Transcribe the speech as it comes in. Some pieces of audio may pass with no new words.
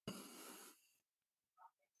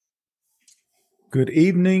Good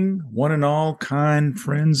evening, one and all kind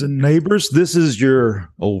friends and neighbors. This is your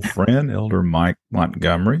old friend, Elder Mike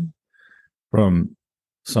Montgomery from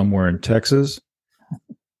somewhere in Texas.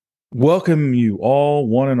 Welcome you all,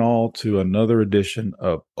 one and all, to another edition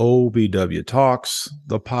of OBW Talks,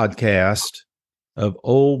 the podcast of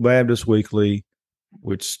Old Baptist Weekly,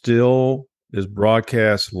 which still is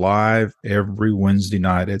broadcast live every Wednesday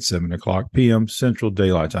night at 7 o'clock p.m. Central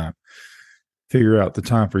Daylight Time. Figure out the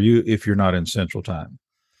time for you if you're not in Central Time.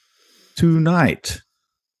 Tonight,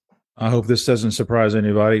 I hope this doesn't surprise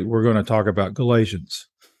anybody, we're going to talk about Galatians.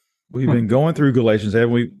 We've been going through Galatians,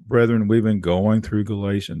 haven't we, brethren? We've been going through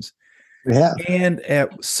Galatians. Yeah. And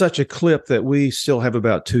at such a clip that we still have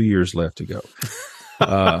about 2 years left to go.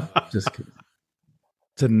 Just kidding.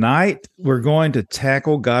 Tonight, we're going to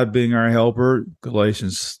tackle God being our helper,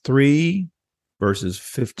 Galatians 3, verses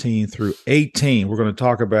 15 through 18. We're going to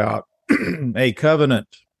talk about a covenant.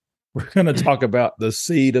 We're going to talk about the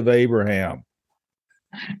seed of Abraham,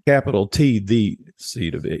 capital T, the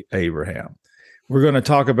seed of Abraham. We're going to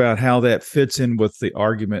talk about how that fits in with the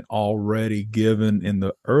argument already given in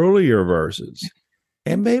the earlier verses,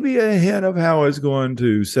 and maybe ahead of how it's going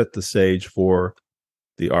to set the stage for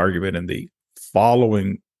the argument in the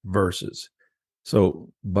following verses.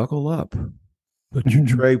 So buckle up, put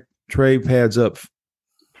your tray pads up,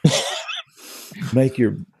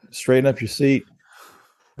 straighten up your seat.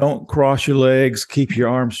 Don't cross your legs. Keep your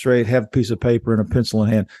arms straight. Have a piece of paper and a pencil in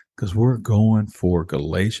hand, because we're going for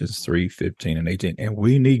Galatians 3, 15, and 18. And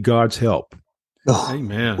we need God's help. Oh,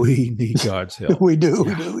 amen. We need God's help. We do,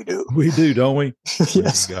 don't we? Yes. We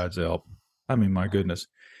need God's help. I mean, my goodness.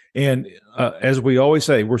 And as we always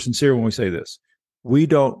say, we're sincere when we say this. We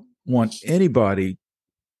don't want anybody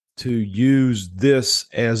to use this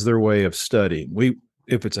as their way of studying.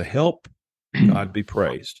 If it's a help, God be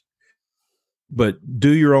praised. But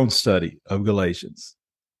do your own study of Galatians,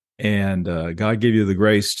 and God give you the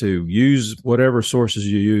grace to use whatever sources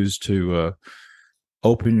you use to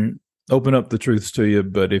open up the truths to you.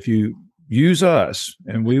 But if you use us,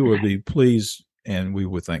 and we would be pleased, and we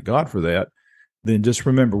would thank God for that, then just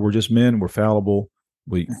remember, we're just men, we're fallible.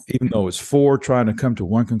 Even though it's four trying to come to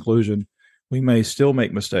one conclusion, we may still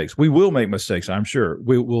make mistakes. We will make mistakes, I'm sure.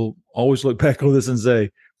 We will always look back on this and say,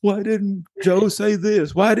 why didn't Joe say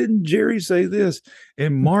this? Why didn't Jerry say this?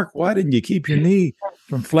 And Mark, why didn't you keep your knee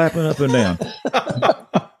from flapping up and down?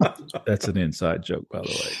 That's an inside joke, by the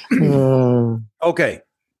way. Okay.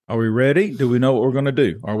 Are we ready? Do we know what we're going to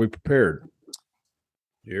do? Are we prepared?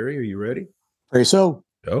 Jerry, are you ready? Pray so.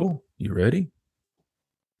 Joe, you ready?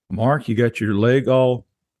 Mark, you got your leg all?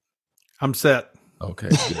 I'm set. Okay.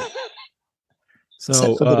 Good.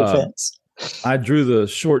 So, for the defense. I drew the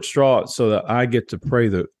short straw so that I get to pray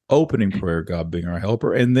the opening prayer, God being our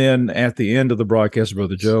helper. And then at the end of the broadcast,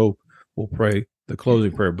 Brother Joe will pray the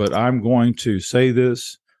closing prayer. But I'm going to say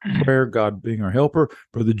this prayer, God being our helper.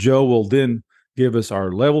 Brother Joe will then give us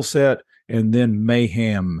our level set, and then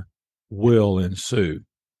mayhem will ensue.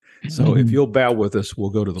 So if you'll bow with us, we'll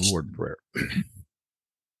go to the Lord in prayer.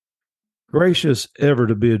 Gracious, ever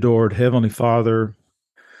to be adored Heavenly Father,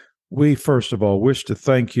 we, first of all, wish to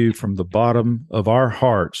thank you from the bottom of our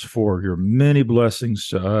hearts for your many blessings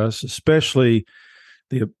to us, especially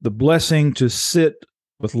the blessing to sit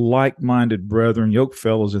with like-minded brethren, yoke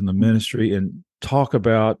fellows in the ministry, and talk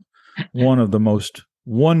about one of the most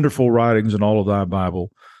wonderful writings in all of thy Bible,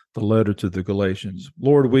 the letter to the Galatians.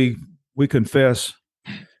 Lord, we confess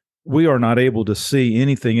we are not able to see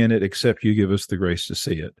anything in it except you give us the grace to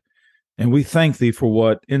see it. And we thank thee for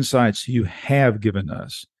what insights you have given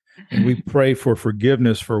us. And we pray for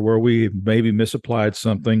forgiveness for where we maybe misapplied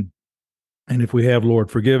something. And if we have,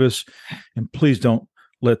 Lord, forgive us. And please don't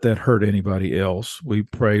let that hurt anybody else. We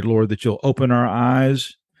pray, Lord, that you'll open our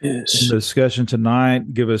eyes in the discussion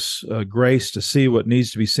tonight. Give us grace to see what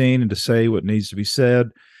needs to be seen and to say what needs to be said.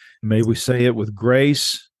 May we say it with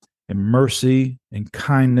grace and mercy and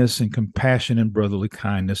kindness and compassion and brotherly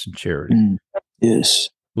kindness and charity. Yes.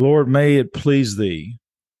 Lord, may it please thee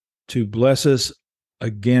to bless us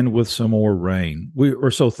again with some more rain. We are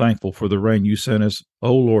so thankful for the rain you sent us.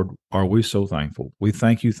 Oh, Lord, are we so thankful. We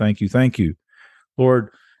thank you, thank you, thank you. Lord,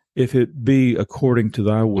 if it be according to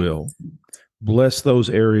thy will, bless those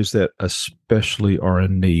areas that especially are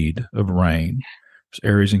in need of rain.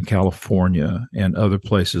 There's areas in California and other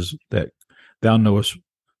places that thou knowest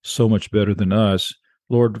so much better than us.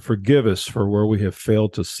 Lord, forgive us for where we have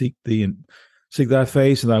failed to seek thee and seek thy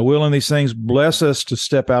face and thy will in these things. Bless us to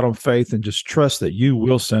step out on faith and just trust that you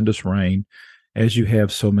will send us rain, as you have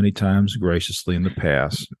so many times graciously in the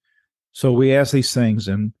past. So we ask these things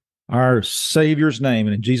in our Savior's name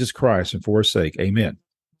and in Jesus Christ and for his sake. Amen.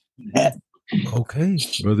 Okay,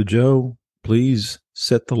 Brother Joe, please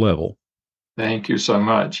set the level. Thank you so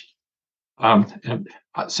much. And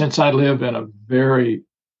since I live in a very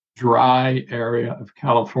dry area of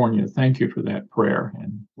California, thank you for that prayer.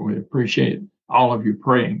 And we appreciate all of you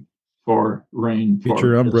praying for rain. Get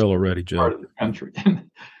your umbrella ready, Joe. Part of the country.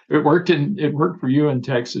 It worked for you in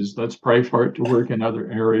Texas. Let's pray for it to work in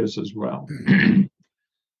other areas as well.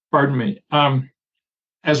 Pardon me.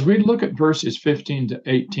 As we look at verses 15 to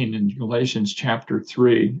 18 in Galatians chapter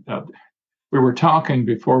 3, we were talking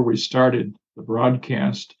before we started the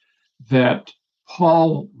broadcast that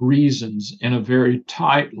Paul reasons in a very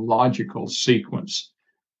tight logical sequence.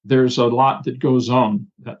 There's a lot that goes on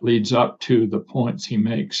that leads up to the points he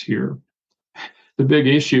makes here. The big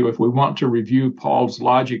issue, if we want to review Paul's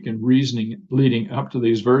logic and reasoning leading up to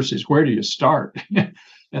these verses, where do you start?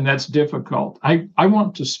 And that's difficult. I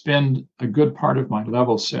want to spend a good part of my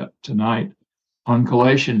level set tonight on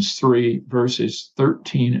Galatians 3, verses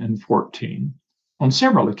 13 and 14. On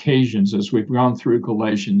several occasions, as we've gone through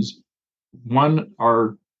Galatians, one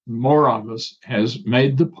or more of us has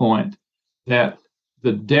made the point that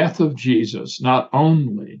the death of Jesus not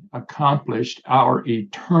only accomplished our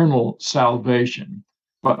eternal salvation,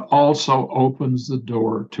 but also opens the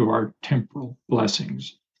door to our temporal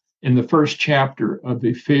blessings. In the first chapter of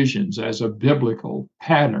Ephesians, as a biblical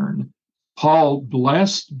pattern, Paul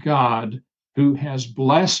blessed God who has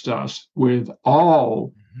blessed us with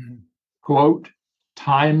all, quote,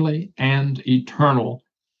 timely and eternal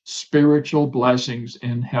spiritual blessings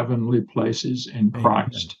in heavenly places in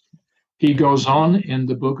Christ. He goes on in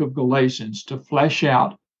the book of Galatians to flesh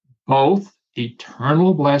out both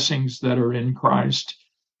eternal blessings that are in Christ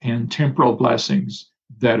and temporal blessings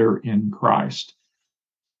that are in Christ.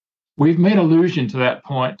 We've made allusion to that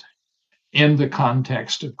point in the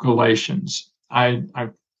context of Galatians. I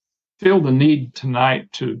feel the need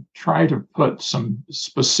tonight to try to put some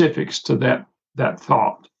specifics to that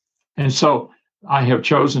thought. And so I have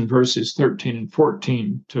chosen verses 13 and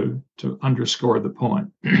 14 to underscore the point.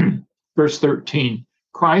 Verse 13,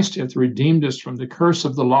 Christ hath redeemed us from the curse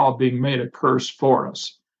of the law, being made a curse for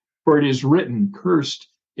us. For it is written, cursed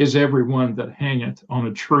is every one that hangeth on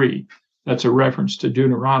a tree. That's a reference to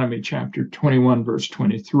Deuteronomy chapter 21, verse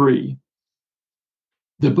 23.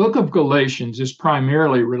 The book of Galatians is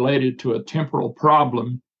primarily related to a temporal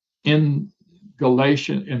problem in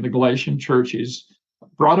the Galatian churches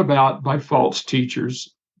brought about by false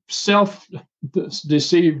teachers,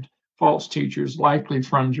 self-deceived false teachers, likely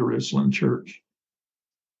from Jerusalem church.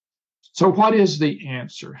 So what is the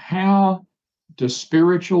answer? How do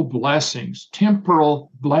spiritual blessings,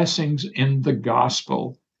 temporal blessings in the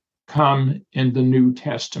gospel, come in the New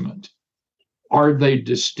Testament? Are they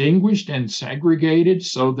distinguished and segregated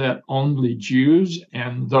so that only Jews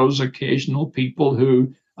and those occasional people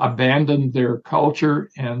who abandon their culture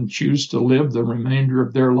and choose to live the remainder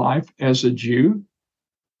of their life as a Jew?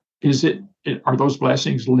 Are those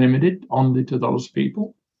blessings limited only to those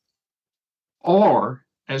people? Or,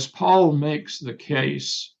 as Paul makes the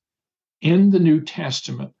case, in the New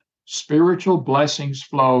Testament, spiritual blessings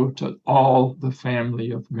flow to all the family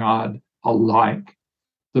of God alike.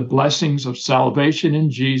 The blessings of salvation in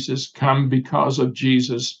Jesus come because of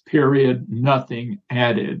Jesus, period, nothing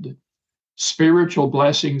added. Spiritual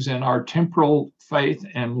blessings in our temporal faith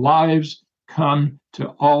and lives come to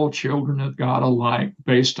all children of God alike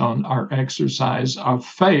based on our exercise of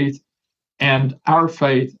faith. And our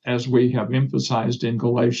faith, as we have emphasized in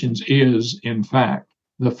Galatians, is, in fact,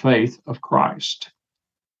 the faith of Christ.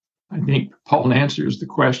 I think Paul answers the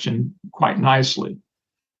question quite nicely.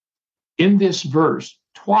 In this verse,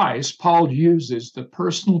 twice, Paul uses the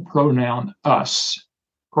personal pronoun us.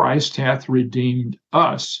 Christ hath redeemed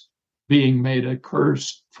us, being made a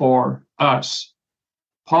curse for us.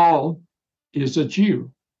 Paul is a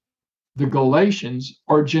Jew. The Galatians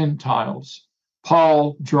are Gentiles.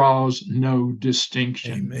 Paul draws no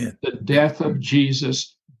distinction. Amen. The death of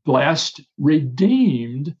Jesus blessed,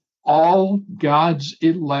 redeemed all God's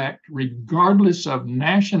elect, regardless of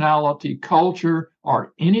nationality, culture,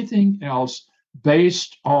 or anything else,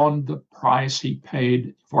 based on the price he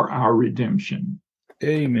paid for our redemption.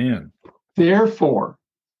 Amen. Therefore,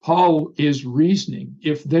 Paul is reasoning,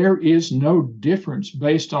 if there is no difference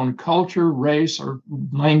based on culture, race, or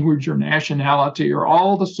language, or nationality, or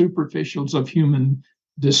all the superficials of human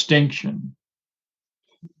distinction,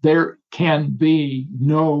 there can be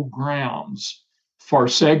no grounds for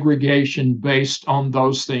segregation based on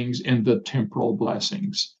those things in the temporal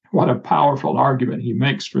blessings. What a powerful argument he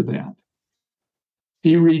makes for that.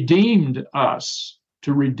 He redeemed us.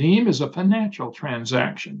 To redeem is a financial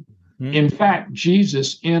transaction. In fact,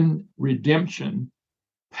 Jesus in redemption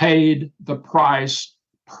paid the price,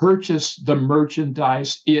 purchased the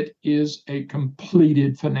merchandise. It is a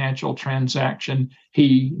completed financial transaction.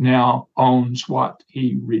 He now owns what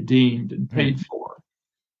he redeemed and paid for.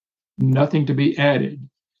 Nothing to be added.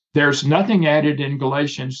 There's nothing added in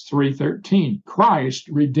Galatians 3:13. Christ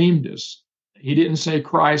redeemed us. He didn't say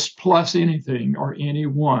Christ plus anything or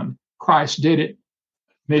anyone. Christ did it.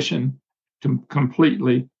 Mission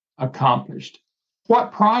completely accomplished.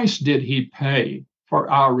 What price did he pay for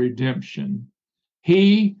our redemption?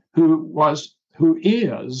 He who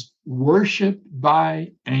is worshipped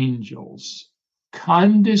by angels,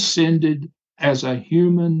 condescended as a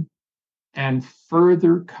human, and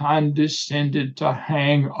further condescended to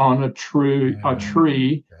hang on a tree,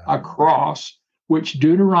 a cross, which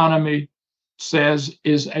Deuteronomy says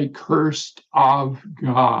is a curse of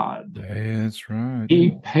God. That's right.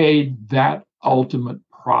 He paid that ultimate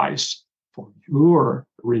price for your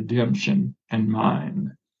redemption and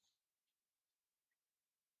mine.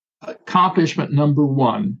 Accomplishment number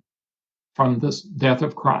one from this death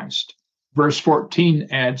of Christ. Verse 14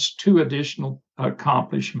 adds two additional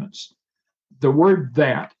accomplishments. The word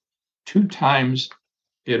that, two times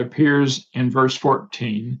it appears in verse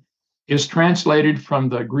 14, is translated from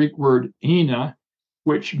the Greek word ena,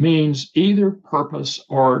 which means either purpose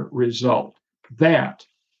or result. That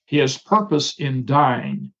his purpose in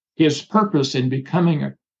dying, his purpose in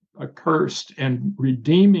becoming accursed and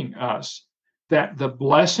redeeming us, that the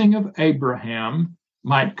blessing of Abraham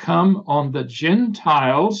might come on the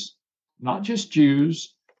Gentiles, not just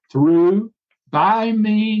Jews, through, by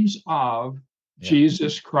means of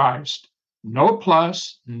Jesus Christ. No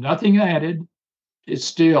plus, nothing added. It's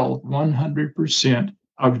still 100%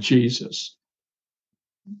 of Jesus.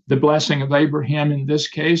 The blessing of Abraham in this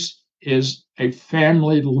case is a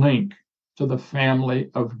family link to the family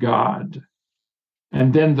of God.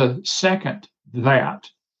 And then the second, that,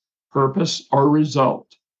 purpose or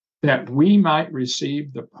result, that we might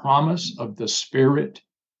receive the promise of the Spirit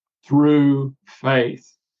through faith.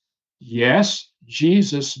 Yes,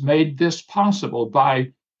 Jesus made this possible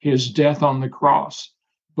by his death on the cross,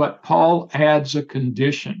 but Paul adds a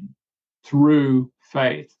condition: through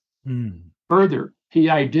faith. Further, he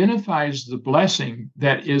identifies the blessing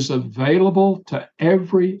that is available to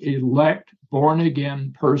every elect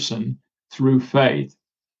born-again person through faith,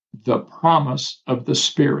 the promise of the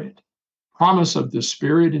Spirit. Promise of the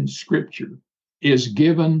Spirit in Scripture is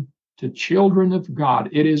given to children of God.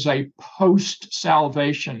 It is a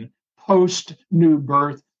post-salvation, post-new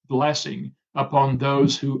birth blessing upon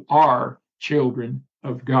those who are children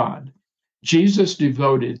of God. Jesus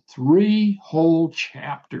devoted 3 whole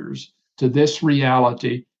chapters to this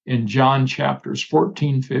reality in John chapters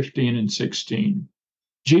 14, 15, and 16.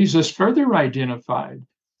 Jesus further identified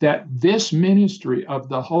that this ministry of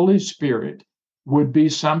the Holy Spirit would be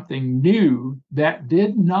something new that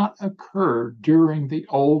did not occur during the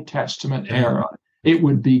Old Testament era. It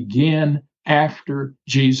would begin after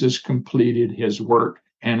Jesus completed his work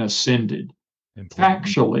and ascended.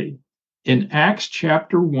 Factually, in Acts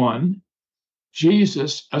chapter 1,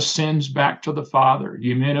 Jesus ascends back to the Father.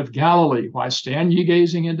 You men of Galilee, why stand ye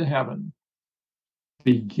gazing into heaven?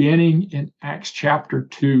 Beginning in Acts chapter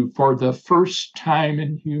 2, for the first time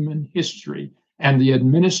in human history and the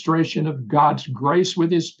administration of God's grace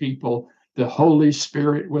with his people, the Holy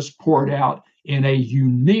Spirit was poured out in a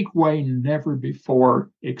unique way never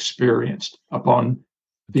before experienced upon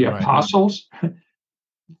the apostles.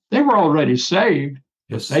 They were already saved,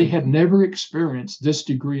 but they had never experienced this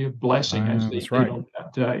degree of blessing as they did on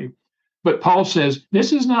that day. But Paul says,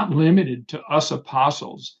 this is not limited to us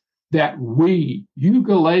apostles, that we, you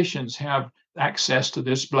Galatians, have access to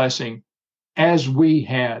this blessing as we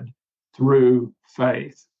had through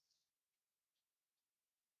faith.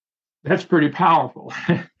 That's pretty powerful.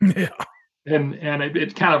 Yeah. And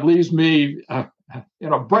it kind of leaves me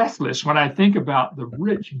breathless when I think about the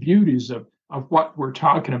rich beauties of what we're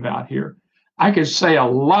talking about here. I could say a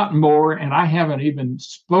lot more, and I haven't even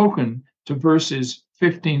spoken to verses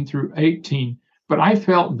 15 through 18, but I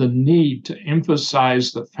felt the need to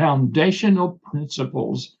emphasize the foundational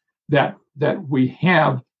principles that we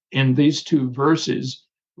have in these 2 verses.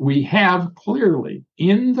 We have clearly,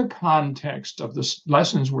 in the context of the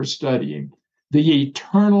lessons we're studying, the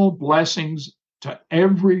eternal blessings to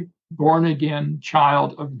every born-again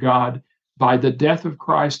child of God by the death of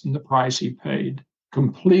Christ and the price he paid.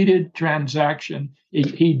 Completed transaction.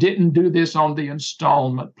 He didn't do this on the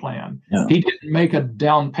installment plan. No. He didn't make a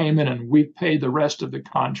down payment and we pay the rest of the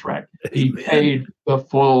contract. He paid the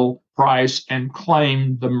full price and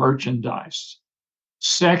claimed the merchandise.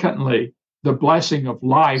 Secondly, the blessing of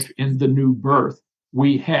life in the new birth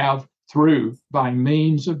we have through by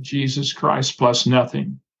means of Jesus Christ plus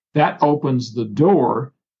nothing. That opens the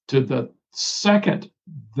door to the second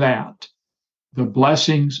that, the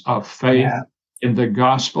blessings of faith in the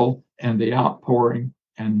gospel and the outpouring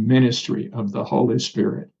and ministry of the Holy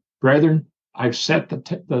Spirit. Brethren, I've set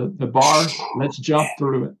the bar. Let's jump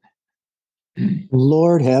through it.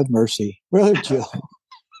 Lord have mercy. Brother Joe.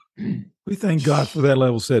 We thank God for that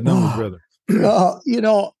level set, don't we, brother?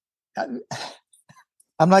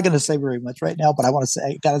 I'm not going to say very much right now, but I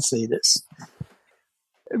got to say this.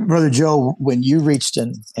 Brother Joe, when you reached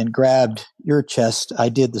in and grabbed your chest, I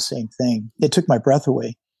did the same thing. It took my breath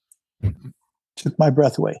away.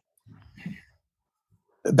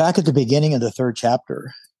 Back at the beginning of the 3rd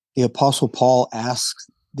chapter, the Apostle Paul asks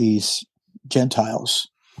these Gentiles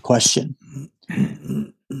a question.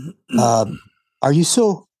 Are you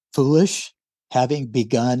so foolish, having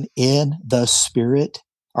begun in the Spirit?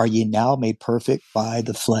 Are ye now made perfect by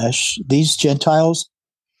the flesh? These Gentiles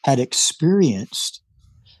had experienced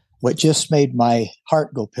what just made my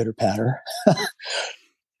heart go pitter-patter.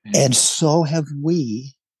 And so have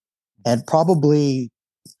we, and probably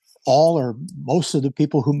all or most of the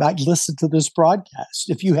people who might listen to this broadcast.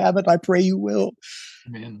 If you haven't, I pray you will.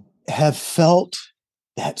 Amen. Have felt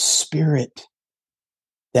that Spirit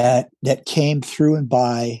that came through and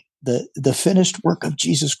by the finished work of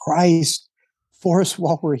Jesus Christ for us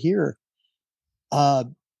while we're here.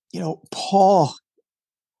 Paul,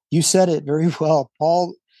 you said it very well.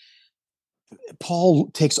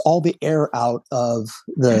 Paul takes all the air out of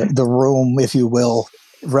the room, if you will,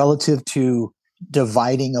 relative to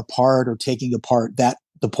dividing apart or taking apart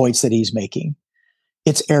the points that he's making.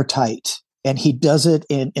 It's airtight. And he does it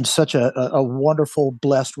in such a wonderful,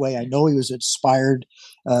 blessed way. I know he was inspired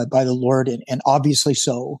by the Lord, and obviously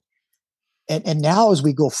so. And now as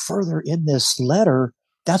we go further in this letter,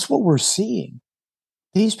 that's what we're seeing.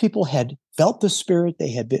 These people had felt the Spirit.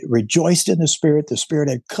 They had been rejoiced in the Spirit. The Spirit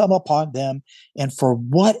had come upon them. And for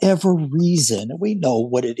whatever reason, we know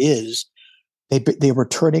what it is, they were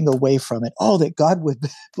turning away from it. Oh, that God would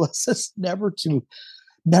bless us never to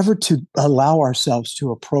allow ourselves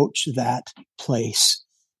to approach that place,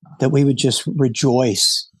 that we would just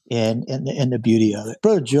rejoice in the beauty of it.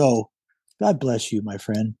 Brother Joe, God bless you, my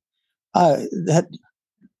friend. That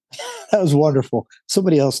was wonderful.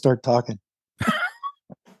 Somebody else start talking.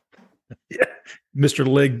 Yeah, Mr.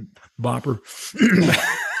 Leg Bopper.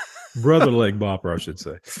 Brother Leg Bopper, I should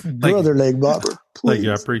say. Brother Leg Bopper. Please. Thank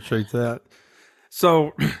you. I appreciate that.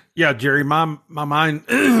 So, yeah, Jerry, my mind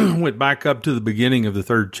went back up to the beginning of the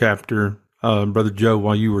 3rd chapter, Brother Joe,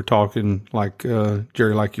 while you were talking, like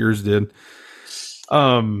Jerry, like yours did.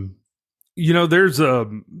 There's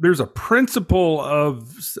a principle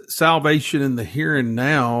of salvation in the here and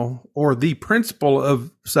now, or the principle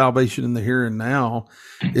of salvation in the here and now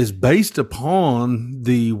is based upon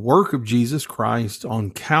the work of Jesus Christ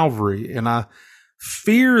on Calvary. And I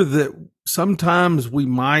fear that sometimes we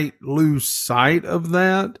might lose sight of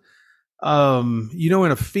that.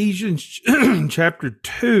 In Ephesians chapter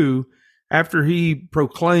 2, after he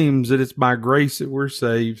proclaims that it's by grace that we're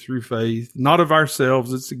saved through faith, not of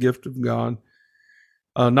ourselves, it's the gift of God,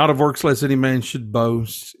 not of works lest any man should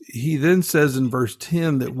boast. He then says in verse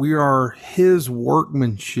 10 that we are his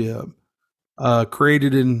workmanship,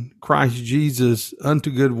 created in Christ Jesus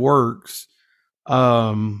unto good works,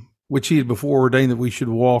 which he had before ordained that we should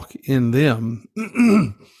walk in them.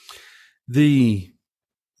 The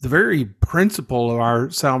very principle of our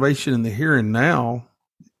salvation in the here and now,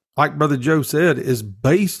 like Brother Joe said, is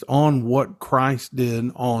based on what Christ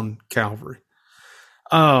did on Calvary.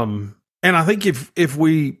 And I think if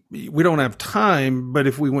we don't have time, but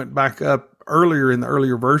if we went back up earlier in the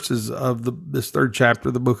earlier verses of this 3rd chapter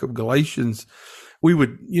of the book of Galatians, we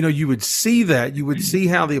would, you would see that. You would see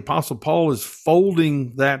how the Apostle Paul is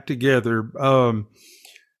folding that together.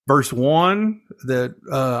 Verse 1, that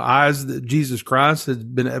eyes that Jesus Christ has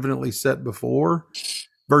been evidently set before.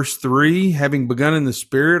 Verse 3, having begun in the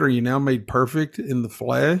Spirit, are you now made perfect in the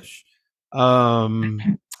flesh?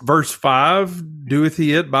 Verse 5, doeth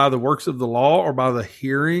he it by the works of the law or by the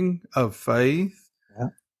hearing of faith? Yeah.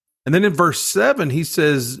 And then in verse 7, he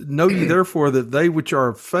says, know ye therefore that they which are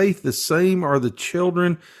of faith, the same are the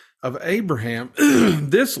children of Abraham.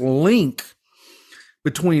 This link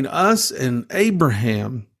between us and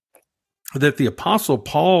Abraham that the Apostle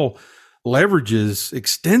Paul leverages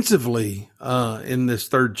extensively in this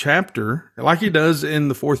 3rd chapter, like he does in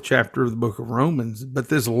the 4th chapter of the book of Romans. But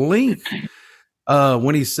this link,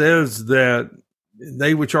 when he says that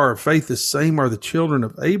they which are of faith, the same are the children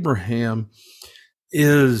of Abraham,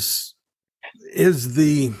 is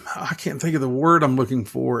the, I can't think of the word I'm looking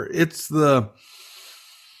for. It's the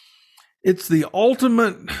It's the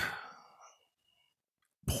ultimate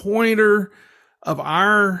pointer of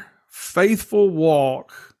our faithful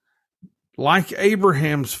walk, like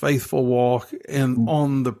Abraham's faithful walk, and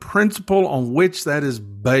on the principle on which that is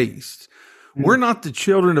based. We're not the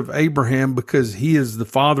children of Abraham because he is the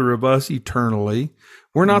father of us eternally.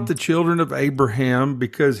 We're not the children of Abraham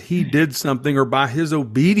because he did something or by his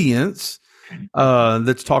obedience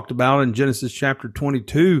that's talked about in Genesis chapter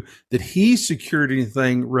 22, that he secured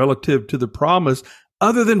anything relative to the promise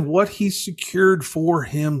other than what he secured for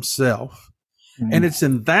himself. And it's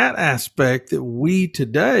in that aspect that we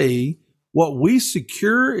today, what we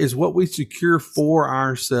secure is what we secure for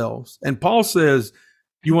ourselves. And Paul says,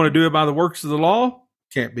 you want to do it by the works of the law?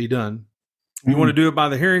 Can't be done. You want to do it by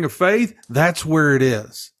the hearing of faith? That's where it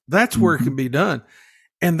is. That's where it can be done.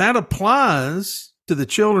 And that applies to the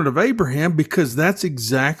children of Abraham because that's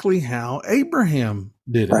exactly how Abraham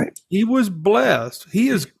did it. Right. He was blessed. He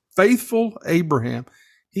is faithful Abraham.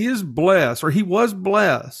 He is blessed, or he was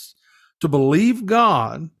blessed to believe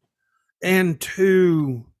God and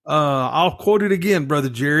to, I'll quote it again, Brother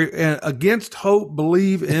Jerry, against hope,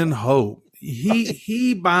 believe in hope.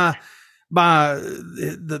 He by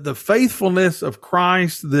the faithfulness of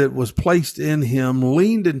Christ that was placed in him,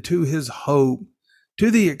 leaned into his hope to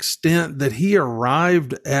the extent that he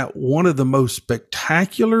arrived at one of the most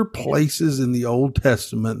spectacular places in the Old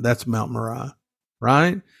Testament. That's Mount Moriah,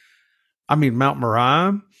 right? I mean, Mount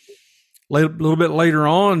Moriah. A little bit later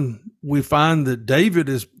on, we find that David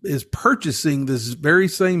is purchasing this very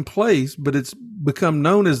same place, but it's become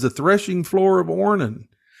known as the threshing floor of Ornan.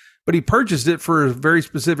 But he purchased it for a very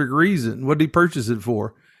specific reason. What did he purchase it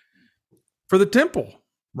for? For the temple,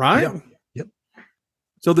 right? Yep.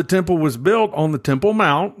 So the temple was built on the Temple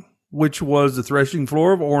Mount, which was the threshing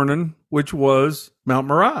floor of Ornan, which was Mount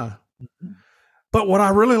Moriah. But what I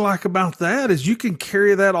really like about that is you can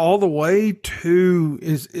carry that all the way to,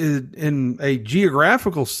 is in a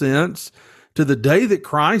geographical sense, to the day that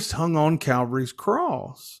Christ hung on Calvary's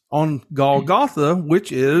cross on Golgotha,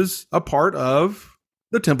 which is a part of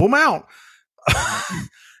the Temple Mount.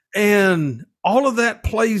 And all of that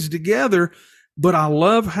plays together. But I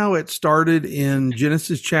love how it started in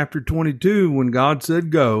Genesis chapter 22 when God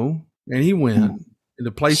said, go, and he went. In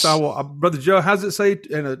the place I will, Brother Joe, how's it say?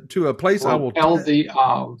 To a place I will tell thee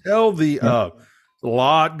of. Tell thee of. A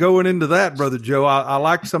lot going into that, Brother Joe. I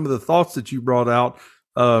like some of the thoughts that you brought out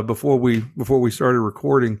before we started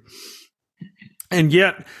recording. And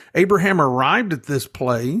yet Abraham arrived at this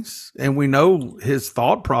place, and we know his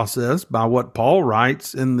thought process by what Paul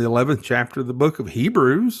writes in the 11th chapter of the book of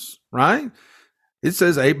Hebrews, right? It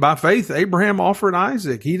says, by faith, Abraham offered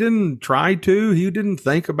Isaac. He didn't try to. He didn't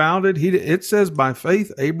think about it. It says, by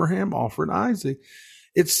faith, Abraham offered Isaac.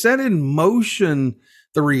 It set in motion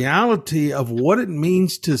the reality of what it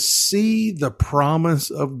means to see the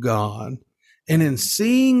promise of God. And in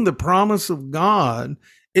seeing the promise of God,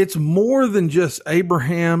 it's more than just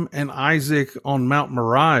Abraham and Isaac on Mount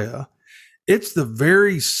Moriah. It's the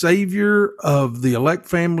very Savior of the elect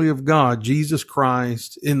family of God, Jesus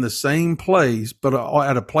Christ, in the same place, but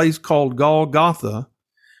at a place called Golgotha,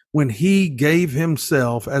 when he gave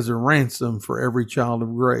himself as a ransom for every child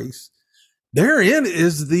of grace. Therein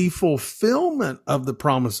is the fulfillment of the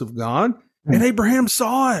promise of God, and Abraham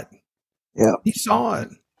saw it. Yeah, he saw it.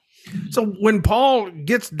 So when Paul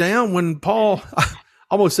gets down,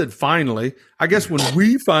 I almost said finally, I guess when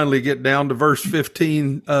we finally get down to verse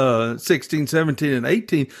 15, 16, 17, and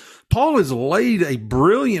 18, Paul has laid a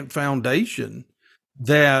brilliant foundation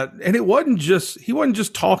and he wasn't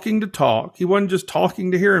just talking to talk. He wasn't just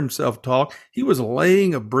talking to hear himself talk. He was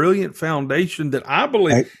laying a brilliant foundation that I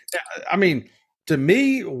believe, I mean, to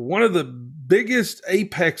me, one of the biggest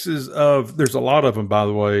apexes there's a lot of them, by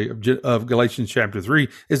the way, of Galatians chapter 3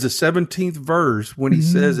 is the 17th verse when he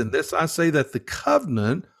says, "In this I say that the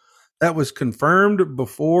covenant that was confirmed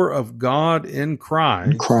before of God in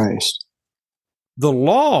Christ, the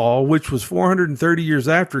law, which was 430 years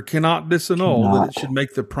after, cannot disannul that it should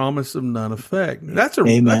make the promise of none effect." That's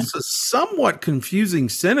a somewhat confusing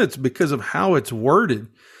sentence because of how it's worded.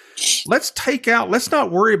 Let's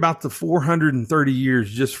not worry about the 430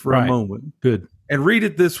 years just for a moment. Good. And read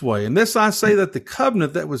it this way. "In this I say that the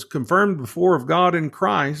covenant that was confirmed before of God in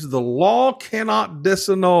Christ, the law cannot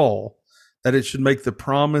disannul that it should make the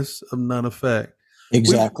promise of none effect."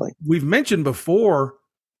 Exactly. We've mentioned before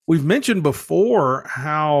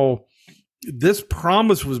how this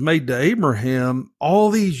promise was made to Abraham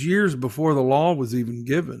all these years before the law was even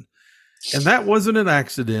given. And that wasn't an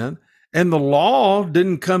accident. And the law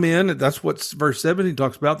didn't come in. That's what verse 17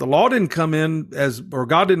 talks about. The law didn't come in or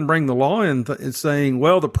God didn't bring the law in saying,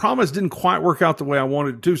 well, the promise didn't quite work out the way I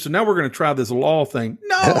wanted it to. So now we're going to try this law thing.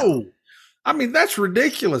 No. I mean, that's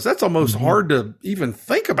ridiculous. That's almost hard to even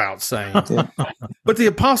think about saying. But the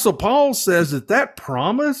Apostle Paul says that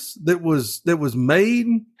promise that was made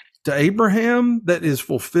to Abraham, that is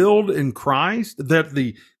fulfilled in Christ, that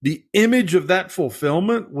the image of that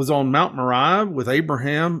fulfillment was on Mount Moriah with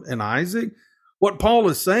Abraham and Isaac. What Paul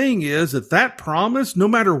is saying is that promise, no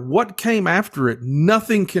matter what came after it,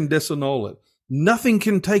 nothing can disannul it. Nothing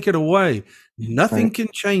can take it away. Nothing can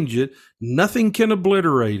change it. Nothing can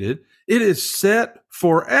obliterate it. It is set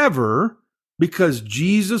forever because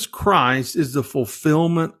Jesus Christ is the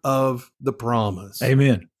fulfillment of the promise.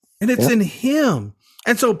 Amen. And it's in him.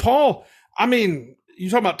 And so Paul, I mean, you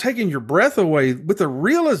talk about taking your breath away with the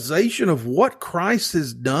realization of what Christ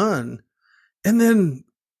has done. And then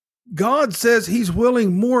God says he's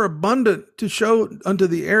willing more abundant to show unto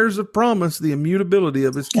the heirs of promise the immutability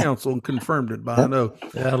of his counsel and confirmed it by an oath.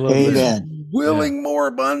 I love Amen. this. Willing more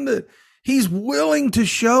abundant. He's willing to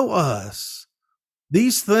show us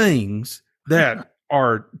these things that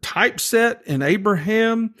are typeset in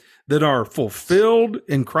Abraham, that are fulfilled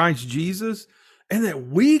in Christ Jesus, and that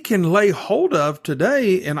we can lay hold of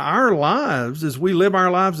today in our lives as we live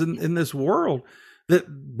our lives in this world, that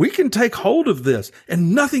we can take hold of this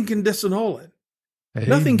and nothing can disannul it. Amen.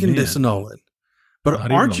 Nothing can disannul it. But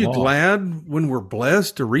Not aren't even you the law. glad when we're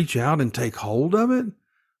blessed to reach out and take hold of it?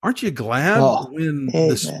 Aren't you glad when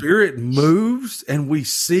the Spirit moves and we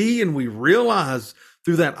see and we realize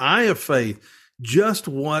through that eye of faith just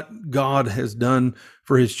what God has done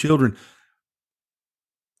for his children?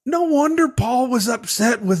 No wonder Paul was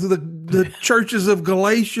upset with the churches of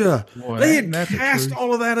Galatia. Boy, they had that's the cast truth.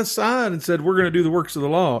 all of that aside and said, we're going to do the works of the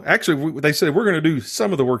law. Actually, they said, we're going to do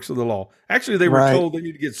some of the works of the law. Actually, they were told they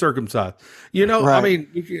need to get circumcised. You know, I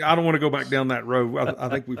mean, I don't want to go back down that road. I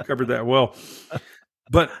think we've covered that well.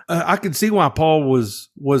 But I can see why Paul was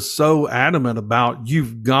so adamant about,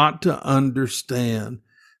 you've got to understand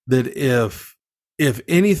that if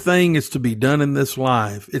anything is to be done in this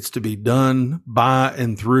life, it's to be done by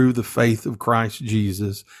and through the faith of Christ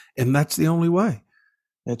Jesus. And that's the only way.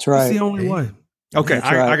 That's right. That's the only way. Okay,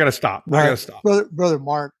 I got to stop. Right. I got to stop. Brother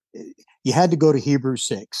Mark, you had to go to Hebrews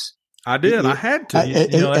 6. I did. I had to.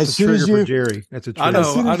 That's as a soon trigger as for Jerry. That's a trigger. I know.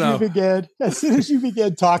 As soon as you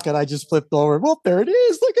began talking, I just flipped over. Well, there it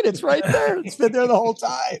is. Look at it. It's right there. It's been there the whole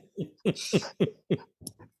time.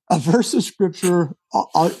 A verse of scripture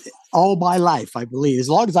all my life, I believe, as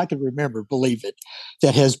long as I can remember, believe it,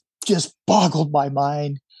 that has just boggled my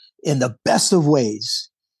mind in the best of ways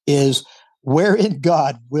is, wherein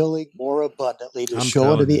God, willing more abundantly to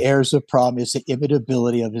show unto the heirs of promise the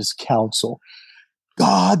immutability of his counsel.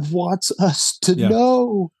 God wants us to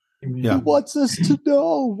know. Yeah. He wants us to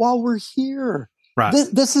know while we're here. Right.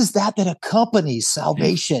 This is that accompanies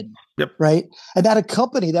salvation. Yep. Right. And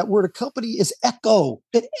that word accompany is echo.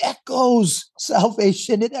 It echoes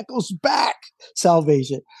salvation. It echoes back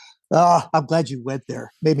salvation. I'm glad you went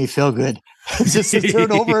there. Made me feel good. Just to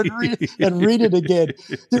turn over and read it again.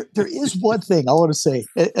 There is one thing I want to say,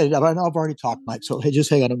 and I know I've already talked, Mike, so just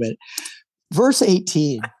hang on a minute. Verse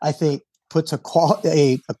 18, I think, puts a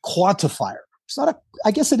quantifier. It's not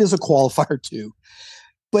I guess it is a qualifier too.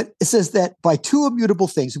 But it says that by two immutable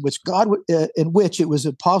things in which it was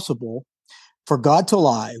impossible for God to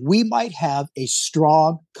lie, we might have a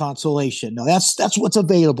strong consolation. Now that's what's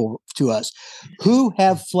available to us, who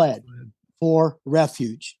have fled for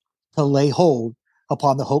refuge, to lay hold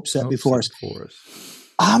upon the hope set before us.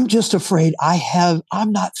 I'm just afraid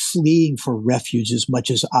I'm not fleeing for refuge as much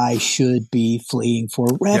as I should be fleeing for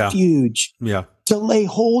refuge. Yeah. To lay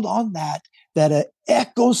hold on that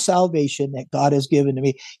echoes salvation that God has given to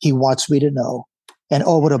me. He wants me to know. And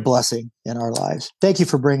what a blessing in our lives. Thank you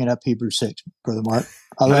for bringing up Hebrews 6, Brother Mark.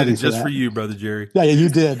 I love you just for you, Brother Jerry. Yeah, you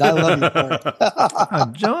did. I love you for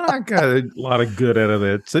it. John, I got a lot of good out of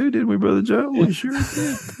that too, didn't we, Brother Joe? We sure did.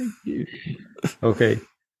 Thank you. Okay.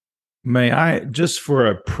 May I, just for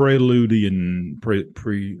a preludian?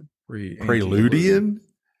 Preludian?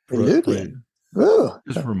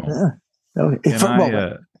 Just for a moment.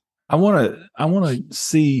 I want to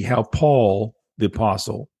see how Paul, the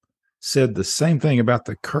apostle, said the same thing about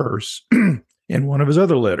the curse in one of his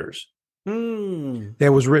other letters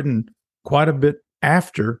that was written quite a bit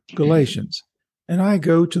after Galatians. And I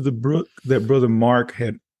go to the book that Brother Mark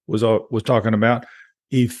was talking about,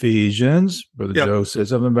 Ephesians. Brother Joe said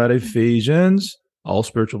something about Ephesians, all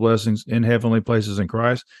spiritual blessings in heavenly places in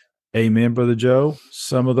Christ. Amen, Brother Joe.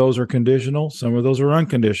 Some of those are conditional, some of those are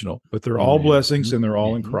unconditional, but they're all blessings and they're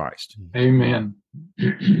all in Christ. Amen.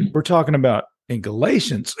 We're talking about in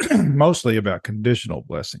Galatians, mostly about conditional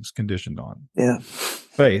blessings, conditioned on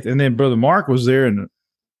faith. And then Brother Mark was there in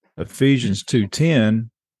Ephesians 2:10,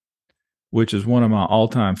 which is one of my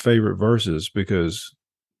all-time favorite verses because,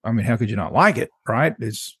 I mean, how could you not like it, right?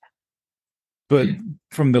 But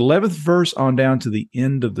from the 11th verse on down to the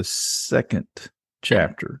end of the 2nd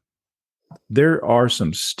chapter, there are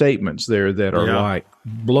some statements there that are like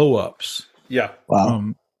blow-ups. Yeah.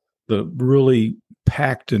 Wow. The really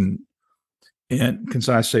packed and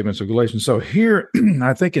concise statements of Galatians. So here,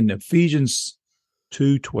 I think in Ephesians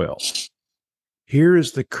 2:12, here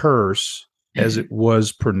is the curse as it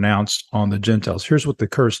was pronounced on the Gentiles. Here's what the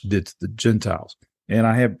curse did to the Gentiles. And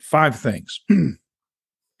I have 5 things.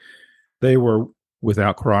 They were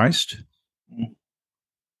without Christ.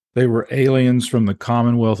 They were aliens from the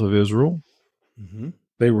commonwealth of Israel. Mm-hmm.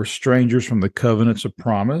 They were strangers from the covenants of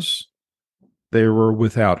promise. They were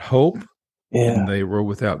without hope. And they were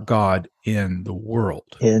without God in the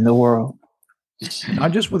world. In the world.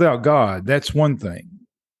 Not just without God. That's one thing.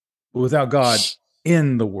 Without God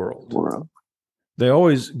in the world.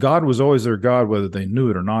 God was always their God, whether they knew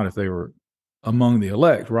it or not, if they were among the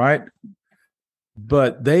elect, right?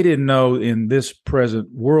 But they didn't know in this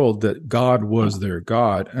present world that God was their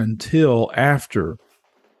God until after,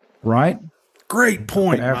 right? Great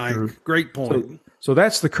point, After, Mike. Great point. So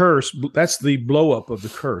that's the curse. That's the blow up of the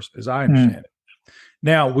curse, as I understand it.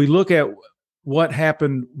 Now we look at what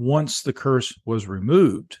happened once the curse was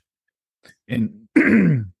removed. And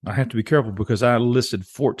I have to be careful because I listed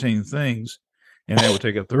 14 things and that would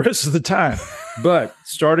take up the rest of the time. But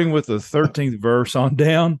starting with the 13th verse on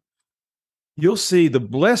down, you'll see the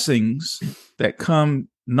blessings that come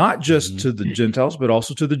not just to the Gentiles, but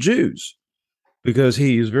also to the Jews, because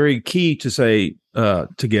he is very key to say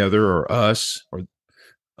together or us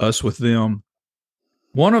with them.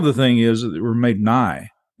 One of the things is that we're made nigh,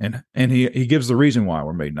 and he gives the reason why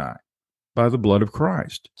we're made nigh, by the blood of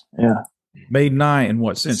Christ. Yeah. Made nigh in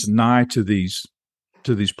what sense? Nigh to these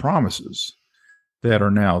promises that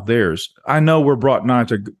are now theirs. I know we're brought nigh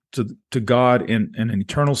to God in an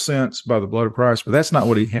eternal sense by the blood of Christ, but that's not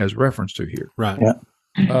what he has reference to here. Right.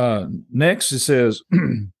 Yeah. Next, it says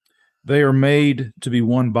they are made to be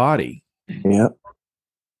one body. Yeah.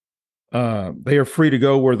 They are free to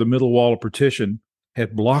go where the middle wall of partition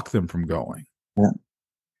had blocked them from going.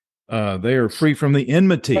 Yeah. They are free from the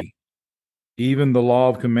enmity, even the law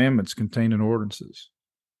of commandments contained in ordinances.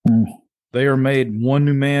 They are made one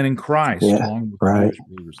new man in Christ, along with Jewish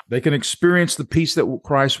believers. They can experience the peace that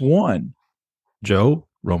Christ won. Joe,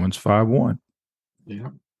 Romans 5:1.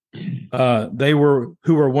 Yeah. They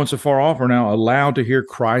who were once afar off are now allowed to hear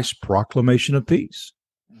Christ's proclamation of peace.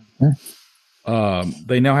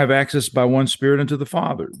 They now have access by one Spirit into the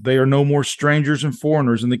Father. They are no more strangers and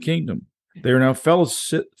foreigners in the kingdom. They are now fellow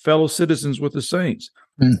citizens with the saints,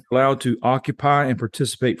 allowed to occupy and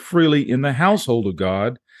participate freely in the household of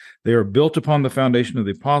God. They are built upon the foundation of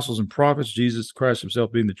the apostles and prophets, Jesus Christ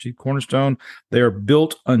himself being the chief cornerstone. They are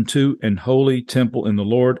built unto an holy temple in the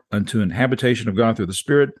Lord, unto an habitation of God through the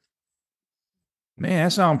Spirit. Man,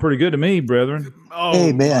 that sounds pretty good to me, brethren. Oh,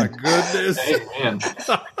 Amen. my goodness. Amen.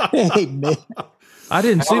 Amen. I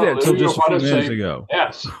didn't see that until Hallelujah. just a What few a minutes Savior. ago.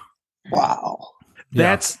 Yes. Wow.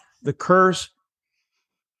 That's the curse.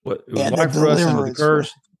 What it was And the like for us under the deliverance.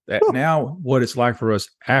 curse. That now what it's like for us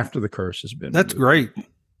after the curse has been. That's removed. great.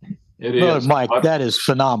 It Brother is. Mike, that is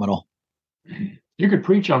phenomenal. You could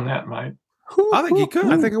preach on that, Mike. I think you could.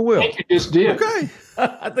 I think it will. You just did. Okay.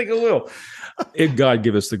 I think it will. If God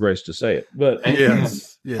give us the grace to say it. But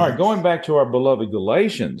Yes. all right, going back to our beloved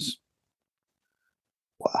Galatians.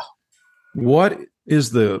 Wow. What is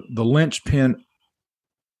the linchpin?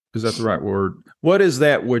 Is that the right word? What is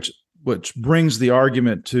that which brings the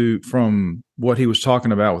argument from what he was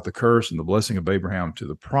talking about with the curse and the blessing of Abraham to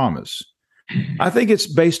the promise? I think it's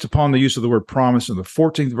based upon the use of the word promise in the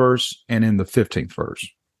 14th verse and in the 15th verse.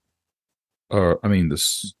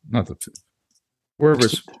 Wherever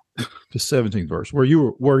it's the 17th verse, where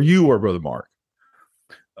you were, Brother Mark.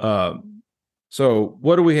 So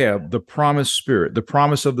what do we have? The promised Spirit, the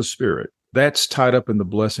promise of the Spirit. That's tied up in the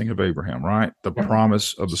blessing of Abraham, right? The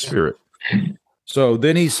promise of the Spirit. So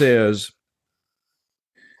then he says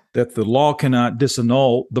that the law cannot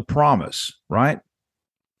disannul the promise, right?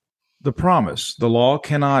 The promise. The law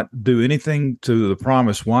cannot do anything to the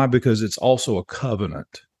promise. Why? Because it's also a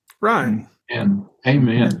covenant. Right. And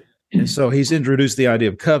amen. And so he's introduced the idea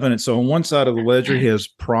of covenant. So on one side of the ledger, he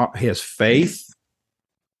has faith,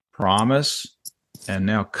 promise, and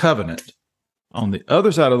now covenant. On the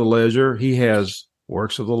other side of the ledger, he has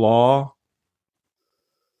works of the law,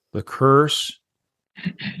 the curse,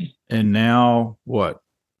 and now what?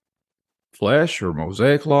 Flesh or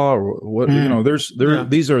Mosaic law or what?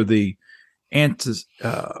 These are the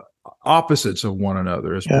opposites of one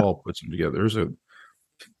another, as Paul puts them together.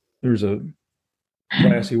 There's a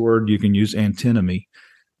classy word you can use, antinomy,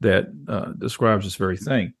 that describes this very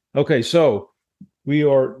thing. Okay, so we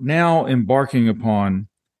are now embarking upon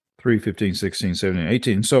 3, 15, 16, 17,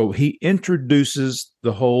 18. So he introduces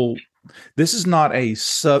the whole. This is not a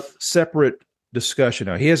separate discussion.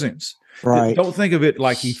 Now, he hasn't. Right. Don't think of it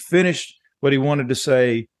like he finished what he wanted to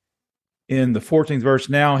say in the 14th verse.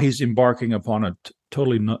 Now he's embarking upon a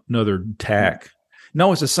totally another tack.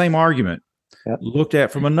 No, it's the same argument looked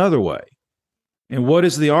at from another way. And what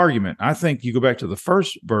is the argument? I think you go back to the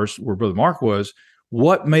first verse where Brother Mark was.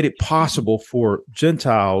 What made it possible for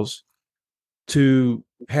Gentiles to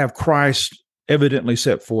have Christ evidently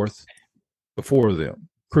set forth before them,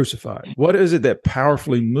 crucified? What is it that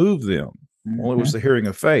powerfully moved them? Well, it was the hearing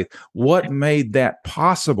of faith. What made that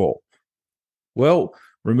possible? Well,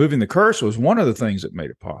 removing the curse was one of the things that made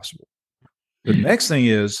it possible. The next thing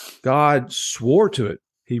is God swore to it.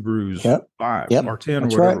 Hebrews 5 or 10 or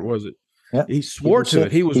whatever was it. Yep. He swore to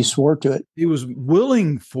it. He swore to it. He was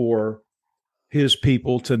willing for his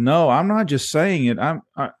people to know, I'm not just saying it. I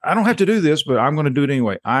don't have to do this, but I'm going to do it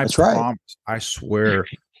anyway. I promise. I swear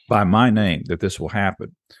by my name that this will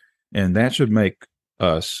happen. And that should make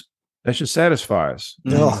us, that should satisfy us.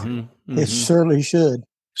 It certainly should.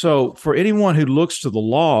 So for anyone who looks to the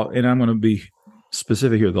law, and I'm going to be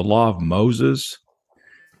specific here, the law of Moses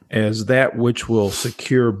as that which will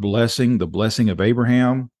secure blessing, the blessing of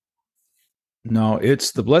Abraham. No,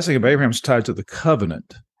 it's the blessing of Abraham is tied to the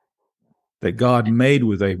covenant that God made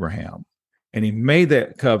with Abraham. And he made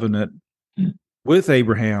that covenant with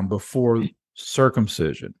Abraham before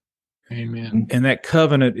circumcision. Amen. And that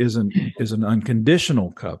covenant is an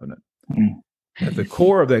unconditional covenant. At the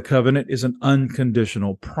core of that covenant is an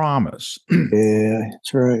unconditional promise. Yeah,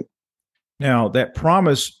 that's right. Now, that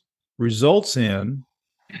promise results in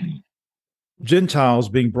Gentiles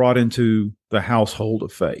being brought into the household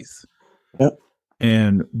of faith. Yep.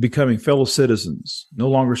 And becoming fellow citizens, no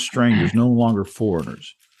longer strangers, no longer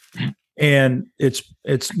foreigners. And it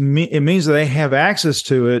means that they have access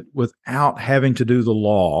to it without having to do the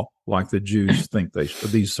law like the Jews think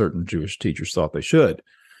these certain Jewish teachers thought they should.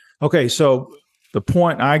 Okay, so the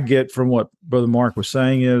point I get from what Brother Mark was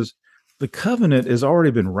saying is the covenant has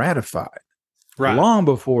already been ratified long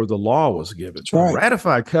before the law was given. So a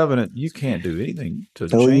ratified covenant, you can't do anything to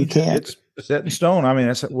change it. It's set in stone. I mean,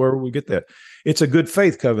 that's where we get that. It's a good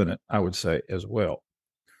faith covenant, I would say, as well.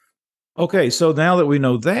 Okay, so now that we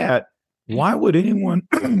know that, why would anyone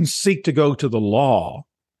seek to go to the law?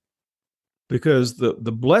 Because the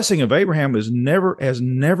blessing of Abraham has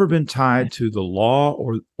never been tied to the law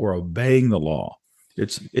or obeying the law.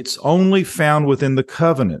 It's only found within the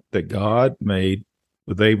covenant that God made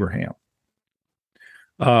with Abraham.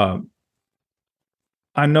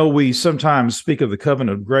 I know we sometimes speak of the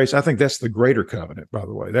covenant of grace. I think that's the greater covenant, by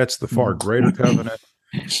the way. That's the far greater covenant.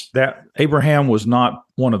 That Abraham was not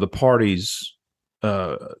one of the parties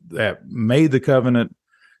that made the covenant.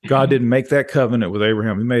 God didn't make that covenant with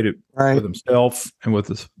Abraham. He made it with himself and with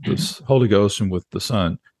the Holy Ghost and with the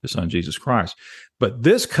Son Jesus Christ. But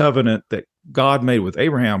this covenant that God made with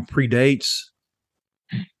Abraham predates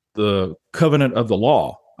the covenant of the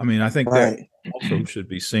law. I mean, I think that also should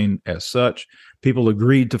be seen as such. People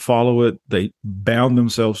agreed to follow it. They bound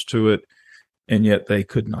themselves to it, and yet they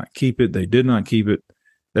could not keep it. They did not keep it.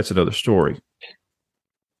 That's another story.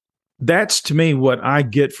 That's, to me, what I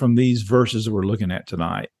get from these verses that we're looking at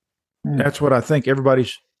tonight. That's what I think everybody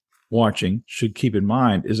watching should keep in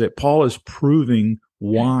mind, is that Paul is proving